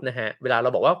mood นะฮะเวลาเรา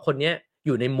บอกว่าคนเนี้ยอ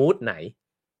ยู่ใน mood ไหน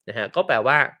นะฮะก็แปล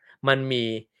ว่ามันมี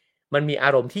มันมีอา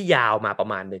รมณ์ที่ยาวมาประ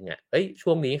มาณหนึ่งอะเฮ้ย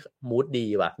ช่วงนี้ mood ดี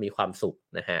ว่ะมีความสุข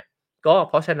นะฮะก็เ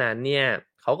พราะฉะนั้นเนี่ย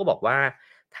เขาก็บอกว่า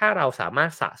ถ้าเราสามาร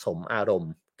ถสะสมอารม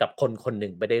ณ์กับคนคนหนึ่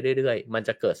งไปได้เรื่อยๆมันจ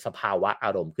ะเกิดสภาวะอา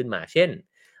รมณ์ขึ้นมาเช่น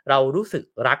เรารู้สึก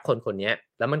รักคนคนนี้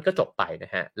แล้วมันก็จบไปน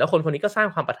ะฮะแล้วคนคนนี้ก็สร้าง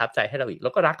ความประทับใจให้เราอีกแล้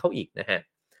วก็รักเขาอีกนะฮะ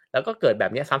แล้วก็เกิดแบ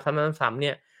บนี้ซ้ำๆๆๆเ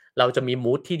นี่ย เราจะมี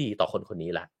มูดที่ดีต่อคนคน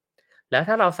นี้ละแล้ว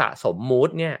ถ้าเราสะสมมูด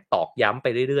เนี่ยตอกย้ำไป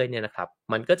เรื่อยๆเนี่ยนะครับ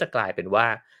มันก็จะกลายเป็นว่า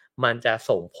มันจะ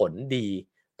ส่งผลดี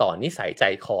ต่อนิสัยใจ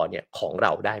คอเนี่ยของเร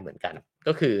าได้เหมือนกัน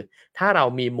ก็คือถ้าเรา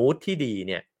มีมูดที่ดี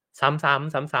เนี่ยซ้ำๆ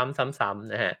ซ้ำๆๆ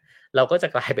ๆนะฮะเราก็จะ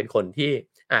กลายเป็นคนที่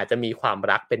อาจจะมีความ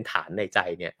รักเป็นฐานในใจ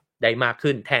เนี่ยได้มาก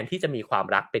ขึ้นแทนที่จะมีความ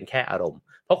รักเป็นแค่อารมณ์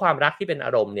เพราะความรักที่เป็นอ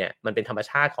ารมณ์เนี่ยมันเป็นธรรม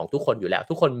ชาติของทุกคนอยู่แล้ว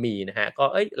ทุกคนมีนะฮะก็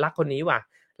เอ้ยรักคนนี้ว่ะ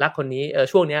รักคนนี้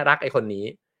ช่วงนี้รักไอ้คนนี้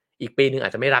อีกปีหนึ่งอา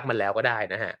จจะไม่รักมันแล้วก็ได้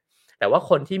นะฮะแต่ว่า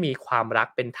คนที่มีความรัก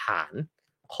เป็นฐาน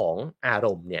ของอาร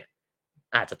มณ์เนี่ย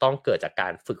อาจจะต้องเกิดจากกา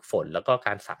รฝึกฝนแล้วก็ก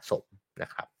ารสะสมนะ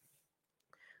ครับ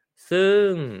ซึ่ง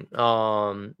เอ่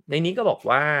อในนี้ก็บอก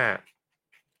ว่า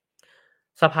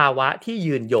สภาวะที่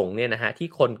ยืนยงเนี่ยนะฮะที่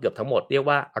คนเกือบทั้งหมดเรียก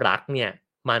ว่ารักเนี่ย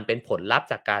มันเป็นผลลัพธ์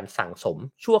จากการสั่งสม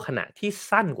ชั่วขณะที่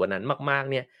สั้นกว่านั้นมากๆ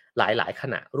เนี่ยหลายๆข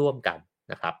ณะร่วมกัน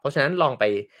นะครับเพราะฉะนั้นลองไป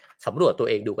สำรวจตัว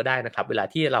เองดูก็ได้นะครับเวลา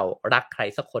ที่เรารักใคร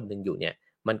สักคนหนึ่งอยู่เนี่ย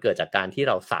มันเกิดจากการที่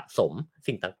เราสะสม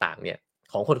สิ่งต่างๆเนี่ย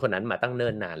ของคนคนนั้นมาตั้งเนิ่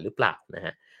นนานหรือเปล่านะฮ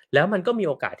ะแล้วมันก็มี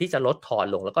โอกาสที่จะลดทอน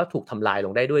ลงแล้วก็ถูกทำลายล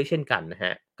งได้ด้วยเช่นกันนะฮ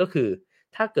ะก็คือ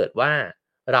ถ้าเกิดว่า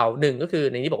เราหนึ่งก็คือ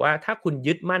ในนี้บอกว่าถ้าคุณ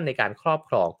ยึดมั่นในการครอบ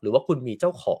ครองหรือว่าคุณมีเจ้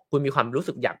าของคุณมีความรู้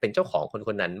สึกอยากเป็นเจ้าของคนค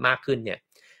นนั้นมากขึ้นเนี่ย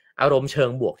อารมณ์เชิง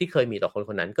บวกที่เคยมีต่อคนค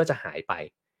นนั้นก็จะหายไป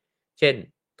เช่น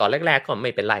ตอนแรกๆก็ไ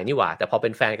ม่เป็นไรนี่หว่าแต่พอเป็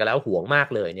นแฟนกันแล้วหวงมาก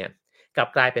เลยเนี่ยกลับ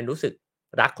กลายเป็นรู้สึก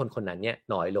รักคนคนนั้นเนี่ย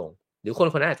น้อยลงหรือคน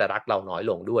คนนั้นอาจจะรักเราน้อย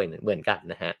ลงด้วยเหมือนกัน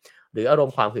นะฮะหรืออารม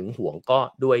ณ์ความหึงหวงก็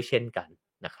ด้วยเช่นกัน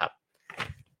นะครับ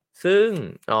ซึ่ง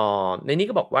ในนี้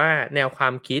ก็บอกว่าแนวควา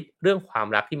มคิดเรื่องความ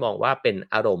รักที่มองว่าเป็น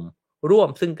อารมณ์ร่วม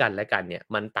ซึ่งกันและกันเนี่ย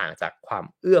มันต่างจากความ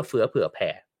เอื้อเฟื้อเผื่อแผ่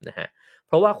นะฮะเ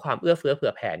พราะว่าความเอื้อเฟื้อเผื่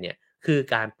อแผ่เนี่ยคือ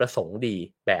การประสงค์ดี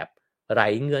แบบไร้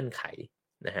เงื่อนไข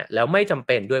นะฮะแล้วไม่จำเ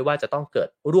ป็นด้วยว่าจะต้องเกิด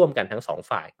ร่วมกันทั้งสอง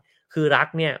ฝ่ายคือรัก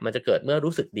เนี่ยมันจะเกิดเมื่อ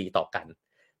รู้สึกดีต่อกัน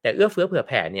แต่เอื้อเฟื้อเผื่อแ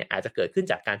ผ่เนี่ยอาจจะเกิดขึ้น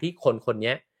จากการที่คนคน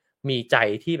นี้มีใจ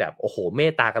ที่แบบโอ้โหเม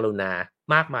ตตากรุณา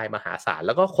มากมายมหาศาลแ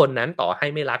ล้วก็คนนั้นต่อให้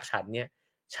ไม่รักฉันเนี่ย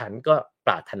ฉันก็ป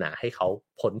รารถนาให้เขา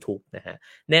พ้นทุกข์นะฮะ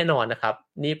แน่นอนนะครับ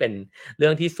นี่เป็นเรื่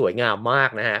องที่สวยงามมาก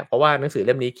นะฮะเพราะว่าหนังสือเ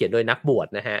ล่มนี้เขียนโดยนักบวช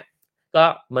นะฮะก็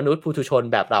มนุษย์ปุถุชน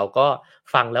แบบเราก็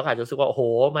ฟังแล้วอาจจะรู้สึกว่าโอ้โห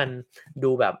มัน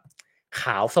ดูแบบข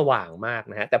าวสว่างมาก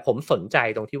นะฮะแต่ผมสนใจ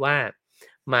ตรงที่ว่า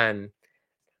มัน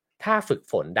ถ้าฝึก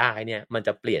ฝนได้เนี่ยมันจ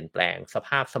ะเปลี่ยนแปลงสภ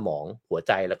าพสมองหัวใ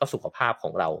จแล้วก็สุขภาพขอ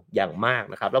งเราอย่างมาก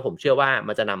นะครับแล้วผมเชื่อว่า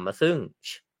มันจะนำมาซึ่ง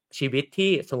ชีวิต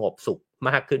ที่สงบสุขม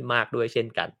ากขึ้นมากด้วยเช่น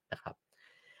กันนะครับ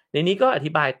ในนี้ก็อ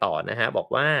ธิบายต่อนะฮะบอก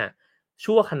ว่า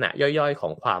ชั่วขณะย่อยๆขอ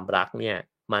งความรักเนี่ย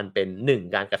มันเป็นหนึ่ง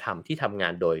การกระทำที่ทำงา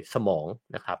นโดยสมอง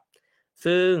นะครับ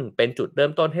ซึ่งเป็นจุดเริ่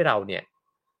มต้นให้เราเนี่ย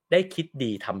ได้คิด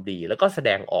ดีทำดีแล้วก็แสด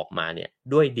งออกมาเนี่ย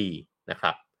ด้วยดีนะค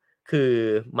รับ คือ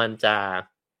มันจะ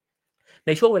ใ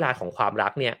นช่วงเวลาของความรั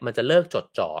กเนี่ยมันจะเลิกจด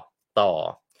จ่อต่อ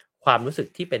ความรู้สึก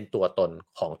ที่เป็นตัวตน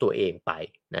ของตัวเองไป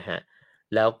นะฮะ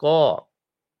แล้วก็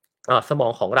สมอ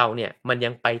งของเราเนี่ยมันยั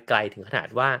งไปไกลถึงขนาด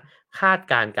ว่าคาด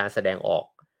การณ์การแสดงออก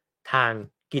ทาง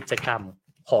กิจกรรม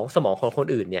ของสมองของคน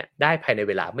อื่นเนี่ยได้ภายใน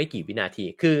เวลาไม่กี่วินาที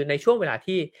คือในช่วงเวลา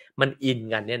ที่มันอิน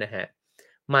กันเนี่ยนะฮะ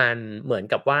มันเหมือน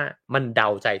กับว่ามันเดา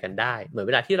ใจกันได้เหมือนเ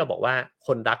วลาที่เราบอกว่าค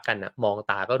นรักกันน่ะมอง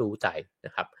ตาก็รู้ใจน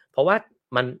ะครับ เพราะว่า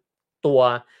มันตัว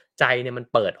ใจเนี่ยมัน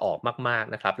เปิดออกมาก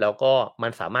ๆนะครับแล้วก็มั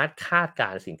นสามารถคาดกา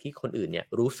รณ์สิ่งที่คนอื่นเนี่ย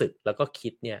รู้สึกแล้วก็คิ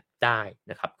ดเนี่ยได้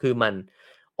นะครับคือมัน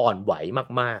อ่อนไหว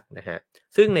มากๆนะฮะ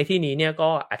ซึ่งในที่นี้เนี่ยก็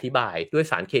อธิบายด้วย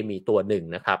สารเคมีตัวหนึ่ง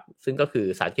นะครับซึ่งก็คือ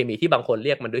สารเคมีที่บางคนเ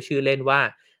รียกมันด้วยชื่อเล่นว่า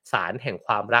สารแห่งค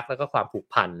วามรักแล้วก็ความผูก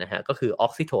พันนะฮะก็คือออ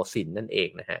กซิโทซินนั่นเอง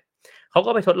นะฮะเขา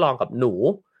ก็ไปทดลองกับหนู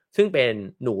ซึ่งเป็น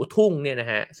หนูทุ่งเนี่ยนะ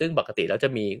ฮะซึ่งปกติแล้วจะ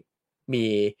มี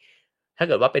ถ้าเ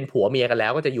กิดว่าเป็นผัวเมียกันแล้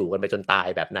วก็จะอยู่กันไปจนตาย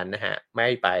แบบนั้นนะฮะไม่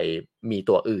ไปมี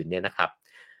ตัวอื่นเนี่ยนะครับ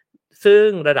ซึ่ง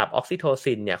ระดับออกซิโท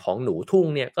ซินเนี่ยของหนูทุ่ง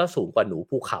เนี่ยก็สูงกว่าหนู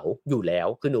ภูเขาอยู่แล้ว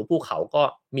คือหนูภูเขาก็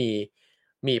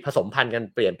มีผสมพันธุ์กัน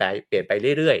เปลี่ยนไป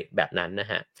เรื่อยๆแบบนั้นนะ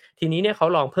ฮะทีนี้เนี่ยเขา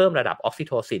ลองเพิ่มระดับออกซิโ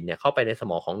ทซินเนี่ยเข้าไปในส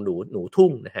มองของหนูทุ่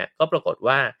งนะฮะก็ปรากฏ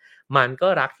ว่ามันก็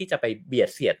รักที่จะไปเบียด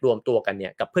เสียดรวมตัวกันเนี่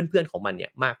ยกับเพื่อนๆของมันเนี่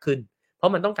ยมากขึ้นเพรา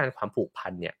ะมันต้องการความผูกพั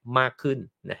นเนี่ยมากขึ้น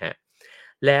นะฮะ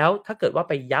แล้วถ้าเกิดว่า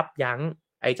ไปยับยั้ง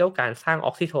ไอ้เจ้าการสร้างอ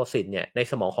อกซิโทซินเนี่ยใน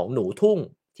สมองของหนูทุ่ง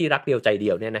ที่รักเดียวใจเดี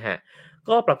ยวเนี่ยนะฮะ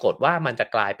ก็ปรากฏว่ามันจะ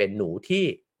กลายเป็นหนูที่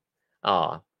เอ่อ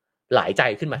หลายใจ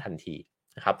ขึ้นมาทันที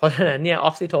นะครับเพราะฉะนั้นเนี่ยอ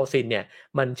อกซิโทซินเนี่ย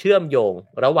มันเชื่อมโยง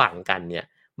ระหว่างกันเนี่ย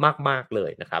มากๆเล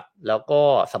ยนะครับแล้วก็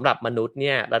สำหรับมนุษย์เ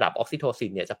นี่ยระดับออกซิโทซิ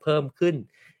นเนี่ยจะเพิ่มขึ้น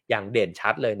อย่างเด่นชั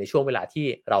ดเลยในช่วงเวลาที่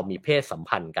เรามีเพศสัม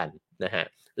พันธ์กันนะฮะ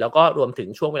แล้วก็รวมถึง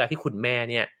ช่วงเวลาที่คุณแม่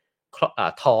เนี่ย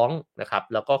ท้องนะครับ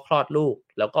แล้วก็คลอดลูก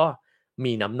แล้วก็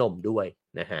มีน้ำนมด้วย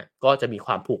นะฮะก็จะมีค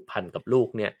วามผูกพันกับลูก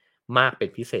เนี่ยมากเป็น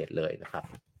พิเศษเลยนะครับ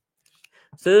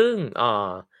ซึ่ง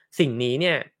สิ่งนี้เ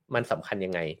นี่ยมันสำคัญยั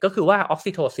งไงก็คือว่าออก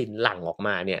ซิโทซินหลั่งออกม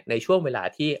าเนี่ยในช่วงเวลา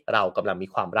ที่เรากำลังมี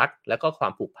ความรักแล้วก็ควา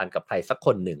มผูกพันกับใครสักค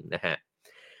นหนึ่งนะฮะ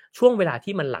ช่วงเวลา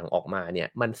ที่มันหลั่งออกมาเนี่ย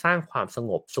มันสร้างความส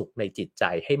งบสุขในจิตใจ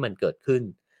ให้มันเกิดขึ้น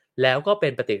แล้วก็เป็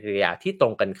นปฏิกิริยาที่ตร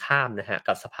งกันข้ามนะฮะ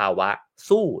กับสภาวะ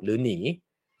สู้หรือหนี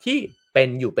ที่เป็น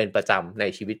อยู่เป็นประจำใน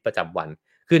ชีวิตประจำวัน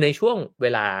คือในช่วงเว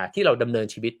ลาที่เราดำเนิน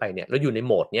ชีวิตไปเนี่ยเราอยู่ในโ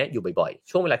หมดเนี้ยอยู่บ่อยๆ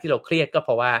ช่วงเวลาที่เราเครียดก็เพ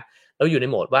ราะว่าเราอยู่ใน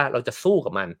โหมดว่าเราจะสู้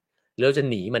กับมันหรือเราจะ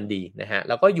หนีมันดีนะฮะ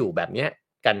แล้วก็อยู่แบบเนี้ย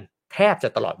กันแทบจะ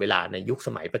ตลอดเวลาในยุคส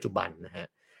มัยปัจจุบันนะฮะ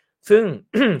ซึ่ง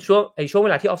ช่วงเว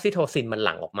ลาที่ออกซิโทซินมันห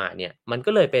ลั่งออกมาเนี่ยมัน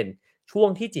ก็เลยเป็นช่วง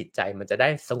ที่จิตใจมันจะได้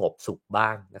สงบสุขบ้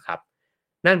างนะครับ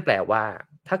นั่นแปลว่า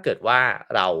ถ้าเกิดว่า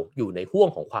เราอยู่ในห้วง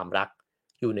ของความรัก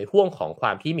อยู่ในห้วงของคว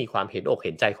ามที่มีความเห็นอกเ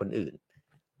ห็นใจคนอื่น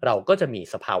เราก็จะมี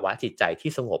สภาวะจิตใจ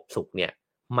ที่สงบสุขเนี่ย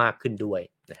มากขึ้นด้วย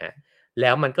นะฮะแ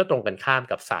ล้วมันก็ตรงกันข้าม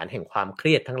กับสารแห่งความเค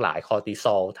รียดทั้งหลายคอร์ติซ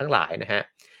อลทั้งหลายนะฮะ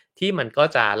ที่มันก็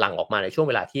จะหลั่งออกมาในช่วง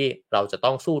เวลาที่เราจะต้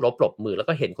องสู้รบปรบมือแล้ว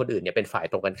ก็เห็นคนอื่นเนี่ยเป็นฝ่าย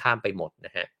ตรงกันข้ามไปหมดน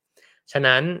ะฮะฉะ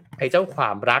นั้นไอ้เจ้าคว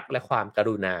ามรักและความก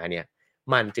รุณาเนี่ย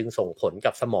มันจึงส่งผล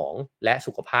กับสมองและ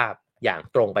สุขภาพอย่าง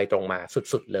ตรงไปตรงมา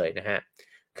สุดๆเลยนะฮะ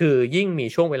คือยิ่งมี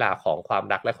ช่วงเวลาของความ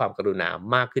รักและความกรุณา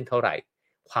มากขึ้นเท่าไหร่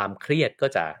ความเครียดก็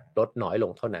จะลดน้อยล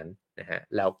งเท่านั้นนะฮะ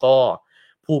แล้วก็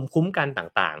ภูมิคุ้มกัน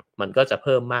ต่างๆมันก็จะเ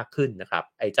พิ่มมากขึ้นนะครับ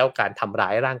ไอ้เจ้าการทำร้า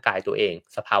ยร่างกายตัวเอง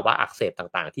สภาวะอักเสบ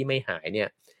ต่างๆที่ไม่หายเนี่ย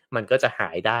มันก็จะหา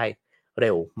ยได้เ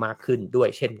ร็วมากขึ้นด้วย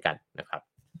เช่นกันนะครับ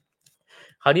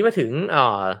คราวนี้มาถึง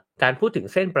การพูดถึง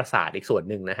เส้นประสาทอีกส่วน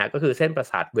หนึ่งนะฮะก็คือเส้นประ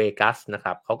สาทเวกัสนะค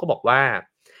รับเขาก็บอกว่า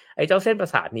ไอ้เจ้าเส้นประ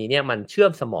สาทนี้เนี่ยมันเชื่อ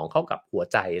มสมองเข้ากับหัว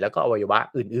ใจแล้วก็อวัยวะ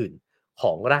อื่นๆข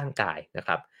องร่างกายนะค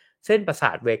รับเส้นประส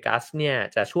าทเวกัสเนี่ย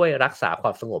จะช่วยรักษาคว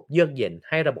ามสงบเยือกเย็น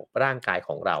ให้ระบบร่างกายข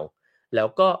องเราแล้ว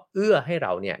ก็เอื้อให้เร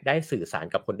าเนี่ยได้สื่อสาร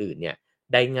กับคนอื่นเนี่ย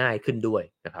ได้ง่ายขึ้นด้วย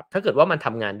นะครับถ้าเกิดว่ามันท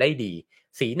ำงานได้ดี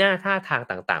สีหน้าท่าทาง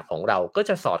ต่างๆของเราก็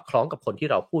จะสอดคล้องกับคนที่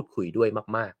เราพูดคุยด้วย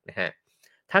มากๆนะฮะ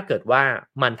ถ้าเกิดว่า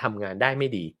มันทำงานได้ไม่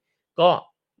ดีก็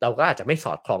เราก็อาจจะไม่ส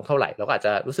อดคล้องเท่าไหร่เราก็อาจจ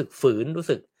ะรู้สึกฝืนรู้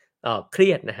สึกเครี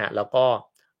ยดนะฮะแล้วก็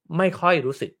ไม่ค่อย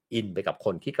รู้สึกอินไปกับค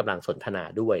นที่กำลังสนทนา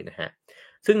ด้วยนะฮะ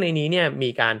ซึ่งในนี้เนี่ยมี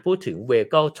การพูดถึง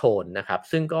vagal tone นะครับ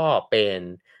ซึ่งก็เป็น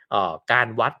การ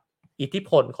วัดอิทธิพ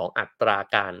ลของอัตรา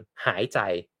การหายใจ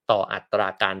ต่ออัตรา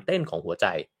การเต้นของหัวใจ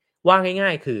ว่าง่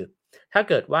ายๆคือถ้า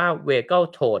เกิดว่า vagal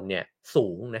tone เนี่ยสู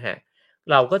งนะฮะ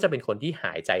เราก็จะเป็นคนที่ห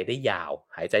ายใจได้ยาว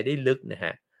หายใจได้ลึกนะฮ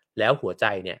ะแล้วหัวใจ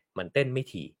เนี่ยมันเต้นไม่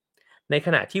ถี่ในข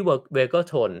ณะที่ vagal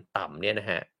tone ต่ำเนี่ยนะ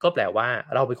ฮะก็แปลว่า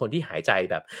เราเป็นคนที่หายใจ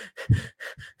แบบ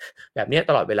แบบเนี้ย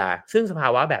ตลอดเวลาซึ่งสภา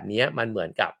วะแบบนี้มันเหมือน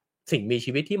กับสิ่งมี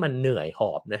ชีวิตที่มันเหนื่อยห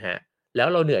อบนะฮะแล้ว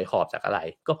เราเหนื่อยหอบจากอะไร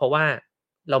ก็เพราะว่า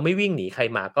เราไม่วิ่งหนีใคร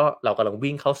มาก็เรากำลัง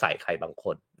วิ่งเข้าใส่ใครบางค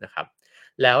นนะครับ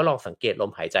แล้วลองสังเกตล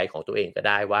มหายใจของตัวเองก็ไ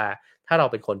ด้ว่าถ้าเรา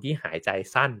เป็นคนที่หายใจ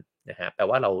สั้นนะฮะแปล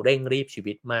ว่าเราเร่งรีบชี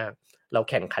วิตมาก เรา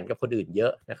แข่งขันกับคนอื่นเยอ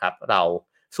ะนะครับเรา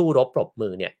สู้รบปรบมื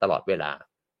อเนี่ยตลอดเวลา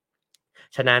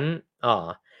ฉะนั้น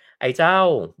ไอ้เจ้า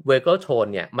vagal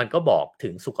tone เนี่ยมันก็บอกถึ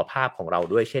งสุขภาพของเรา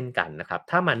ด้วยเช่นกันนะครับ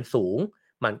ถ้ามันสูง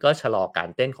มันก็ชะลอการ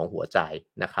เต้นของหัวใจ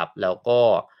นะครับแล้วก็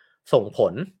ส่งผ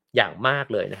ลอย่างมาก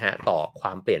เลยนะฮะต่อคว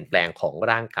ามเปลี่ยนแปลงของ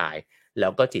ร่างกายแล้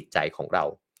วก็จิตใจของเรา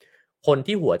คน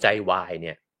ที่หัวใจวายเ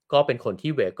นี่ยก็เป็นคน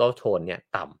ที่ vagal tone เนี่ย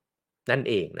ต่ำ นั่น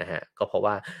เองนะฮะก็เพราะ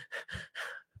ว่า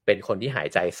เป็นคนที่หาย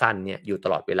ใจสั้นเนี่ยอยู่ต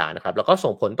ลอดเวลานะครับแล้วก็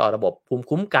ส่งผลต่อระบบภูมิ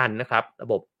คุ้มกันนะครับระ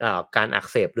บบการอัก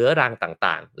เสบเรื้อรัง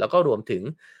ต่างๆแล้วก็รวมถึง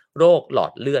โรคหลอ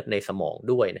ดเลือดในสมอง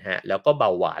ด้วยนะฮะแล้วก็เบา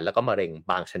หวานแล้วก็มะเร็ง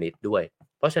บางชนิดด้วย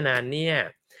เพราะฉะนั้นเนี่ย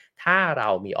ถ้าเรา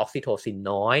มีออกซิโทซิน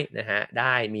น้อยนะฮะไ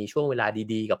ด้มีช่วงเวลา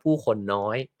ดีๆกับผู้คนน้อ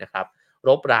ยนะครับร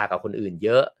บรากับคนอื่นเย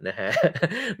อะนะฮะ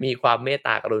มีความเมตต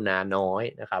ากรุณาน้อย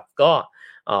นะครับก็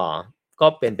เอ่อ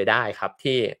ก็เป็นไปได้ครับ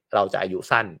ที่เราจะอายุ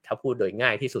สั้นถ้าพูดโดยง่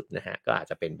ายที่สุดนะฮะก็อาจ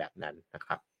จะเป็นแบบนั้นนะค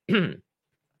รับ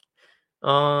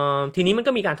ทีนี้มัน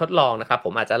ก็มีการทดลองนะครับผ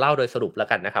มอาจจะเล่าโดยสรุปแล้ว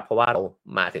กันนะครับเพราะว่าเรา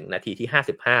มาถึงนาทีที่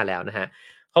55แล้วนะฮะ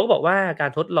เขาก็บอกว่ากา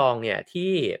รทดลองเนี่ย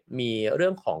ที่มีเรื่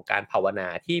องของการภาวนา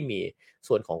ที่มี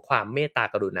ส่วนของความเมตตา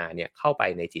กรุณาเนี่ยเข้าไป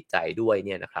ในจิตใจด้วยเ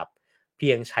นี่ยนะครับเพี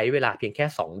ยงใช้เวลาเพียงแค่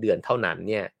2เดือนเท่านั้น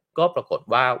เนี่ยก็ปรากฏ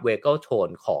ว่า vagal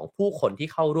tone ของผู้คนที่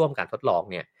เข้าร่วมการทดลอง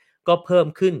เนี่ย ก็เพิ่ม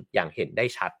ขึ้นอย่างเห็นได้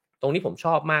ชัด ตรงนี้ผมช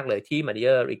อบมากเลยที่มาริเอ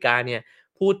อริกาเนี่ย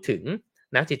พูดถึง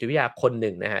นักจิตวิทยาคนห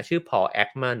นึ่งนะฮะชื่อพอลแอ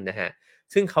คแมนนะฮะ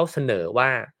ซึ่งเขาเสนอว่า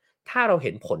ถ้าเราเ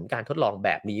ห็นผลการทดลองแบ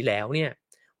บนี้แล้วเนี่ย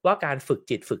ว่าการฝึก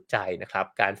จิตฝึกใจนะครับ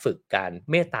การฝึกการ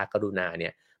เมตตากรุณาเนี่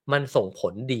ยมันส่งผ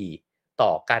ลดีต่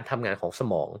อการทำงานของส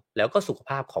มองแล้วก็สุข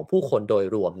ภาพของผู้คนโดย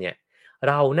รวมเนี่ย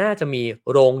เราน่าจะมี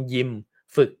โรงยิม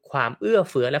ฝึกความเอื้อ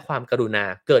เฟื้อและความกรุณา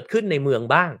เกิดขึ้นในเมือง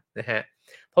บ้างนะฮะ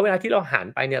เพราะเวลาที่เราหัน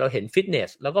ไปเนี่ยเราเห็นฟิตเนส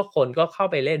แล้วก็คนก็เข้า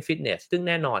ไปเล่นฟิตเนสซึ่งแ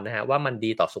น่นอนนะฮะว่ามัน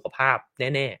ดีต่อสุขภาพแ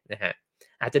น่ๆนะฮะ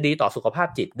อาจจะดีต่อสุขภาพ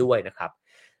จิตด้วยนะครับ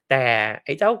แต่ไ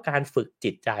อ้เจ้าการฝึก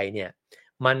จิตใจเนี่ย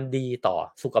มันดีต่อ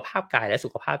สุขภาพกายและสุ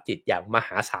ขภาพจิตอย่างมห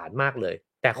าศาลมากเลย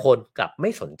แต่คนกลับไม่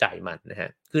สนใจมันนะฮะ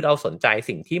คือเราสนใจ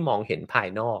สิ่งที่มองเห็นภาย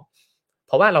นอกเ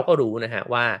พราะว่าเราก็รู้นะฮะ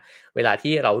ว่าเวลา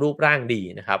ที่เรารูปร่างดี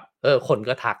นะครับคน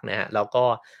ก็ทักนะฮะแล้วก็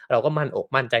เราก็มั่นอก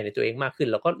มั่นใจในตัวเองมากขึ้น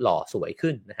แล้วก็หล่อสวย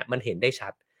ขึ้นนะฮะมันเห็นได้ชั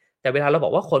ด แต่เวลาเราบอ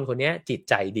กว่าคนคนนี้จิต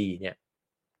ใจดีเนี่ย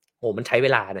โอ้มันใช้เว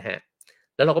ลานะฮะ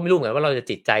แล้วเราก็ไม่รู้เหมือนกันว่าเราจะ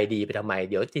จิตใจดีไปทำไม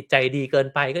เดี๋ยวจิตใจดีเกิน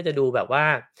ไปก็จะดูแบบว่า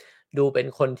ดูเป็น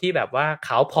คนที่แบบว่าข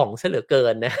าวผ่องเสียเหลือเกิ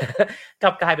นนะก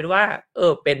ลับกลายเป็นว่า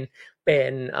เป็น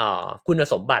คุณ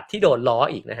สมบัติที่โดนล้อ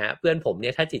อีกนะฮะเพื่อนผมเนี่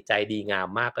ยถ้าจิตใจดีงาม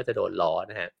มากก็จะโดนล้อ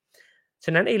นะฮะฉ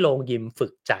ะนั้นไอ้โรงยิมฝึ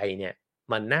กใจเนี่ย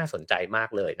มันน่าสนใจมาก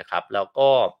เลยนะครับแล้วก็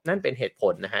นั่นเป็นเหตุผ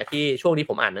ลนะฮะที่ช่วงนี้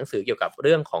ผมอ่านหนังสือเกี่ยวกับเ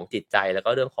รื่องของจิตใจแล้วก็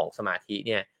เรื่องของสมาธิเ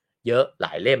นี่ย เยอะหล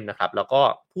ายเล่มนะครับแล้วก็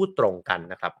พูดตรงกัน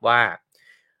นะครับว่า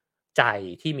ใจ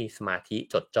ที่มีสมาธิ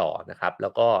จดจ่อนะครับแล้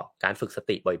วก็การฝึกส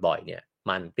ติบ่อยๆเนี่ย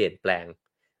มันเปลี่ยนแปลง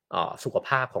สุขภ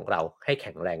าพของเราให้แ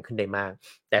ข็งแรงขึ้นได้มาก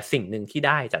แต่สิ่งหนึ่งที่ไ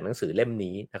ด้จากหนังสือเล่ม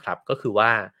นี้นะครับก็คือว่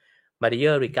ามาริเอ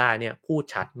อริกาเนี่ยพูด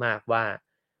ชัดมากว่า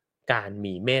การ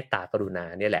มีเมตตากรุณา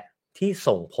เนี่ยแหละ ที่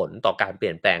ส่งผลต่อการเป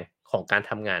ลี่ยนแปลงของการ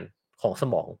ทำงานของส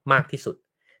มองมากที่สุด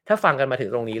ถ้าฟังกันมาถึง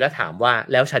ตรงนี้แล้วถามว่า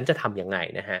แล้วฉันจะทำยังไง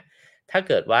นะฮะถ้าเ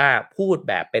กิดว่าพูด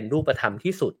แบบเป็นรูปธรรม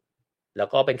ที่สุดแล้ว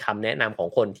ก็เป็นคำแนะนำของ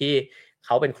คนที่เข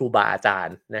าเป็นครูบาอาจาร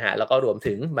ย์นะฮะแล้วก็รวม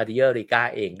ถึงมาริเออร์ริก้า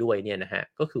เองด้วยเนี่ยนะฮะ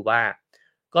ก็คือว่า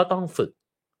ก็ต้องฝึก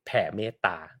แผ่เมตต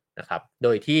านะครับโด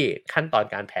ยที่ขั้นตอน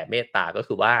การแผ่เมตตาก็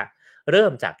คือว่าเริ่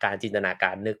มจากการจินตนาก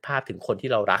ารนึกภาพถึงคนที่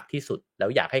เรารักที่สุดแล้ว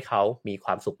อยากให้เขามีคว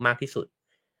ามสุขมากที่สุด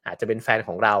อาจจะเป็นแฟนข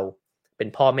องเราเป็น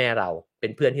พ่อแม่เราเป็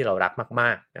นเพื่อนที่เรารักม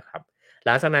ากๆนะครับห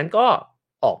ลังจากนั้นก็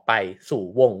ออกไปสู่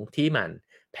วงที่มัน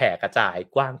แผ่กระจาย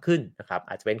กว้างขึ้นนะครับ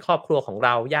อาจจะเป็นครอบครัวของเร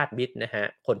าญาติมิตรนะฮะ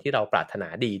คนที่เราปรารถนา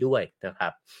ดีด้วยนะครั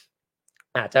บ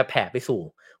อาจจะแผ่ไปสู่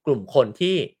กลุ่มคน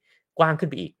ที่กว้างขึ้น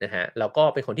ไปอีกนะฮะแล้วก็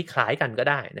เป็นคนที่คล้ายกันก็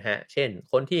ได้นะฮะเช่น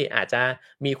คนที่อาจจะ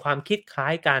มีความคิดคล้า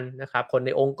ยกันนะครับคนใน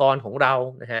องค์กรของเรา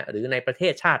นะฮะหรือในประเท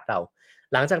ศชาติเรา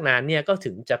หลังจากนั้นเนี่ยก็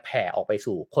ถึงจะแผ่ออกไป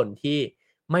สู่คนที่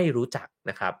ไม่รู้จัก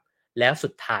นะครับแล้วสุ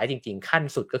ดท้ายจริงๆขั้น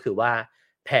สุดก็คือว่า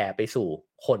แผ่ไปสู่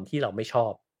คนที่เราไม่ชอ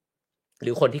บห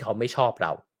รือคนที่เขาไม่ชอบเร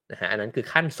านะฮะอันนั้นคือ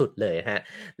ขั้นสุดเลยฮะ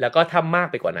แล้วก็ถ้ามาก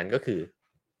ไปกว่านั้นก็คือ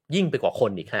ยิ่งไปกว่าค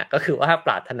นอีกฮะก็คือว่าป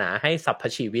รารถนาให้สรรพ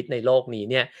ชีวิตในโลกนี้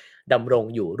เนี่ยดำรง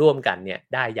อยู่ร่วมกันเนี่ย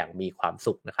ได้อย่างมีความ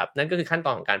สุขนะครับนั่นก็คือขั้นต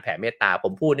อนของการแผ่เมตตาผ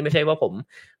มพูดนี่ไม่ใช่ว่าผม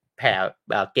แผ่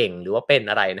เก่งหรือว่าเป็น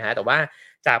อะไรนะฮะแต่ว่า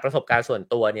จากประสบการณ์ส่วน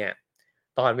ตัวเนี่ย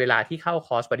ตอนเวลาที่เข้าค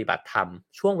อร์สปฏิบัติธรรม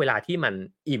ช่วงเวลาที่มัน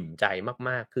อิ่มใจม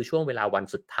ากๆคือช่วงเวลาวัน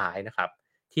สุดท้ายนะครับ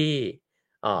ที่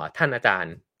ท่านอาจาร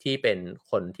ย์ที่เป็น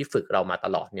คนที่ฝึกเรามาต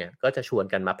ลอดเนี่ยก็จะชวน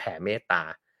กันมาแผ่เมตตา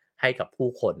ให้กับผู้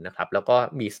คนนะครับแล้วก็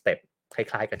มีสเต็ปค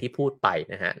ล้ายๆกับที่พูดไป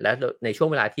นะฮะและในช่วง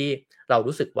เวลาที่เรา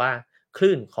รู้สึกว่าค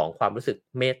ลื่นของความรู้สึก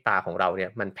เมตตาของเราเนี่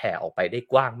ยมันแผ่ออกไปได้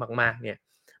กว้างมากๆเนี่ย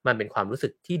มันเป็นความรู้สึ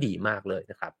กที่ดีมากเลย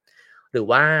นะครับหรือ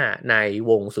ว่าใน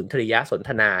วงสุนทรียสนท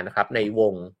นานะครับในว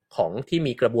งของที่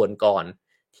มีกระบวนกร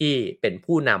ที่เป็น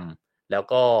ผู้นำแล้ว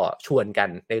ก็ชวนกัน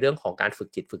ในเรื่องของการฝึก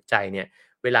จิตฝึกใจเนี่ย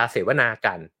เวลาเสวนา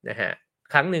กันนะฮะ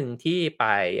ครั้งหนึ่งที่ไป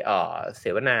เส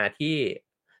วนาที่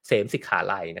เสมสิกขา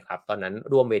ลัยนะครับตอนนั้น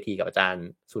ร่วมเวทีกับอาจารย์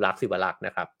สุรักษ์ศิวลักษณ์น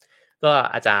ะครับก็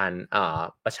อาจารย์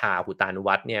ประชาหุตานุ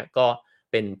วัฒน์เนี่ยก็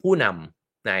เป็นผู้น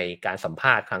ำในการสัมภ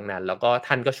าษณ์ครั้งนั้นแล้วก็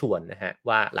ท่านก็ชวนนะฮะ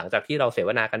ว่าหลังจากที่เราเสว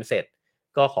นากันเสร็จ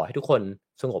ก็ขอให้ทุกคน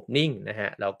สงบนิ่งนะฮะ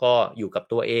แล้วก็อยู่กับ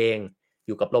ตัวเองอ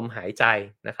ยู่กับลมหายใจ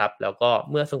นะครับแล้วก็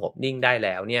เมื่อสงบนิ่งได้แ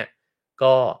ล้วเนี่ย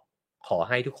ก็ขอ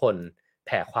ให้ทุกคนแ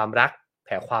ผ่ความรักแ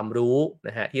ผ่ความรู้น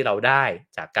ะฮะที่เราได้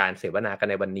จากการเสวนากัน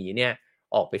ในวันนี้เนี่ย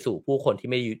ออกไปสู่ผู้คนที่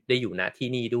ไม่ได้อยู่ณที่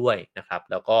นี่ด้วยนะครับ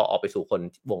แล้วก็ออกไปสู่คน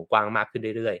วงกว้างมากขึ้น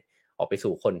เรื่อยๆออกไป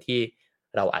สู่คนที่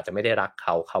เราอาจจะไม่ได้รักเข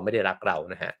าเขาไม่ได้รักเรา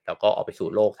นะฮะแล้วก็ออกไปสู่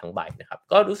โลกทั้งใบนะครับ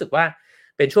ก็รู้สึกว่า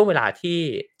เป็นช่วงเวลาที่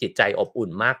จิตใจอบอุ่น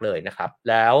มากเลยนะครับ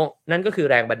แล้วนั่นก็คือ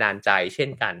แรงบันดาลใจเช่น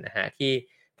กันนะฮะที่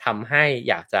ทำให้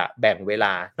อยากจะแบ่งเวล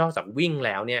านอกจากวิ่งแ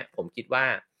ล้วเนี่ยผมคิดว่า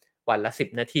วันละ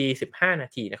10นาที15นา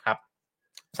ทีนะครับ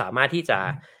สามารถที่จะ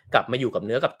กลับมาอยู่กับเ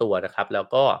นื้อกับตัวนะครับแล้ว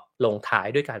ก็ลงท้าย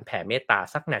ด้วยการแผ่เมตตา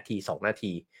สักนาที2นา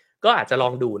ทีก็อาจจะลอ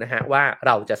งดูนะฮะว่าเ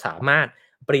ราจะสามารถ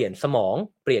เปลี่ยนสมอง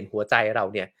เปลี่ยนหัวใจเรา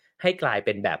เนี่ยให้กลายเ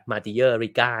ป็นแบบมาติเออร์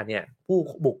ริกาเนี่ยผู้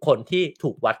บุคคลที่ถู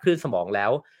กวัดคลื่นสมองแล้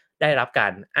วได้รับกา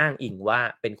รอ้างอิงว่า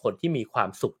เป็นคนที่มีความ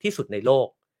สุขที่สุดในโลก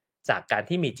จากการ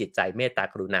ที่มีจิตใจเมตตา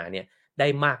กรุณาเนี่ยได้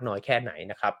มากน้อยแค่ไหน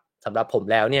นะครับสำหรับผม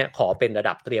แล้วเนี่ยขอเป็นระ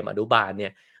ดับเตรียมอนุบาลเนี่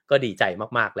ยก็ดีใจ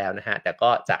มากๆแล้วนะฮะแต่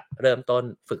ก็จะเริ่มต้น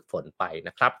ฝึกฝนไปน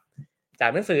ะครับจา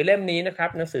กหนังสือเล่มนี้นะครับ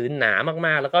หนังสือหนาม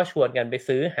ากๆแล้วก็ชวนกันไป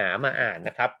ซื้อหามาอ่านน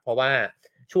ะครับเพราะว่า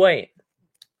ช่วย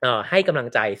ให้กำลัง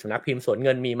ใจสำนักพิมพ์สวนเ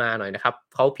งินมีมาหน่อยนะครับ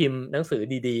เขาพิมพ์หนังสือ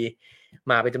ดีๆ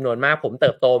มาเป็นจำนวนมากผมเ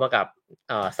ติบโตมากับ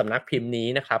สำนักพิมพ์นี้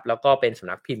นะครับแล้วก็เป็นส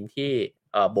ำนักพิมพ์ที่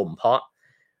บ่มเพาะ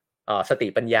สติ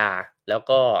ปัญญาแล้ว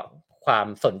ก็ความ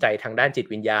สนใจทางด้านจิต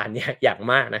วิญญาณเนี่ยอย่าง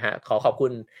มากนะฮะขอขอบคุ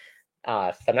ณ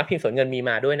สำนักพิมพ์สวนเงินมี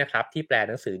มาด้วยนะครับที่แปล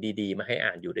หนังสือดีๆมาให้อ่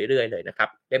านอยู่เรื่อยๆเลยนะครับ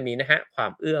เล่มนี้นะฮะควา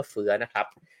มเอื้อเฟื้อนะครับ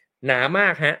หนามา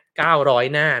กฮะ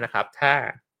900หน้านะครับถ้า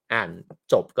อ่าน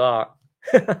จบก็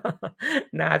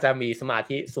น่าจะมีสมา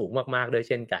ธิสูงมากๆด้วย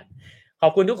เช่นกันขอ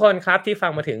บคุณทุกคนครับที่ฟั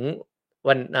งมาถึง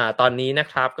วันตอนนี้นะ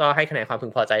ครับก็ให้คะแนนความพึ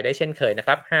งพอใจได้เช่นเคยนะค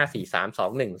รับ5 4 3 2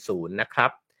 1 0นะครั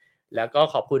บแล้วก็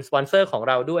ขอบคุณสปอนเซอร์ของ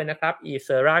เราด้วยนะครับ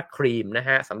Ecera Cream นะฮ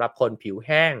ะสำหรับคนผิวแ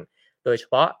ห้งโดยเฉ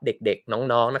พาะเด็กๆ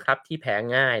น้องๆนะครับที่แพ้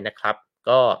ง่ายนะครับ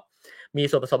ก็มี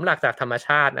ส่วนผสมหลักจากธรรมช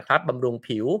าตินะครับบำรุง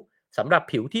ผิวสำหรับ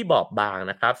ผิวที่บอบบาง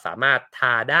นะครับสามารถท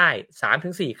าได้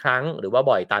 3-4 ครั้งหรือว่า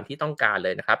บ่อยตามที่ต้องการเล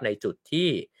ยนะครับในจุดที่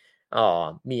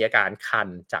มีอาการคัน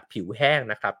จากผิวแห้ง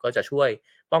นะครับก็จะช่วย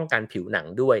ป้องกันผิวหนัง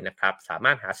ด้วยนะครับสาม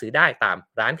ารถหาซื้อได้ตาม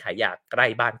ร้านขายยาใกล้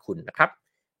บ้านคุณนะครับ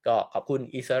ก็ขอบคุณ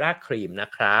Ecera Cream นะ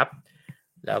ครับ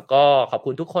แล้วก็ขอบ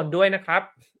คุณทุกคนด้วยนะครับ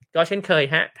ก็เช่นเคย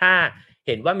ฮะถ้าเ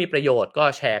ห็นว่ามีประโยชน์ก็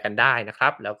แชร์กันได้นะครั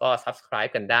บแล้วก็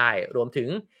Subscribe กันได้รวมถึง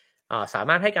สา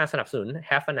มารถให้การสนับสนุน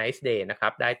Have a nice day นะครั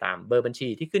บได้ตามเบอร์บัญชี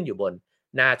ที่ขึ้นอยู่บน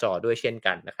หน้าจอด้วยเช่น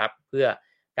กันนะครับเพื่อ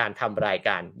การทำรายก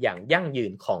ารอย่างยั่งยื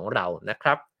นของเรานะค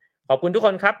รับขอบคุณทุกค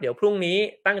นครับเดี๋ยวพรุ่งนี้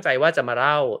ตั้งใจว่าจะมาเ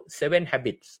ล่า7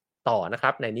 habits ต่อนะครั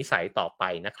บในนิสัยต่อไป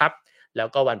นะครับแล้ว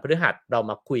ก็วันพฤหัสเรา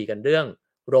มาคุยกันเรื่อง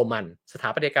โรมันสถา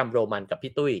ปัตยกรรมโรมันกับ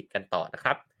พี่ตุ้ยกันต่อนะค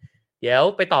รับเดี๋ยว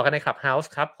ไปต่อกันใน Clubhouse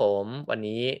ครับผมวัน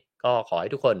นี้ก็ขอให้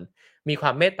ทุกคนมีคว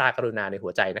ามเมตตากรุณาในหั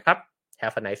วใจนะครับ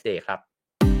Have a nice day ครับ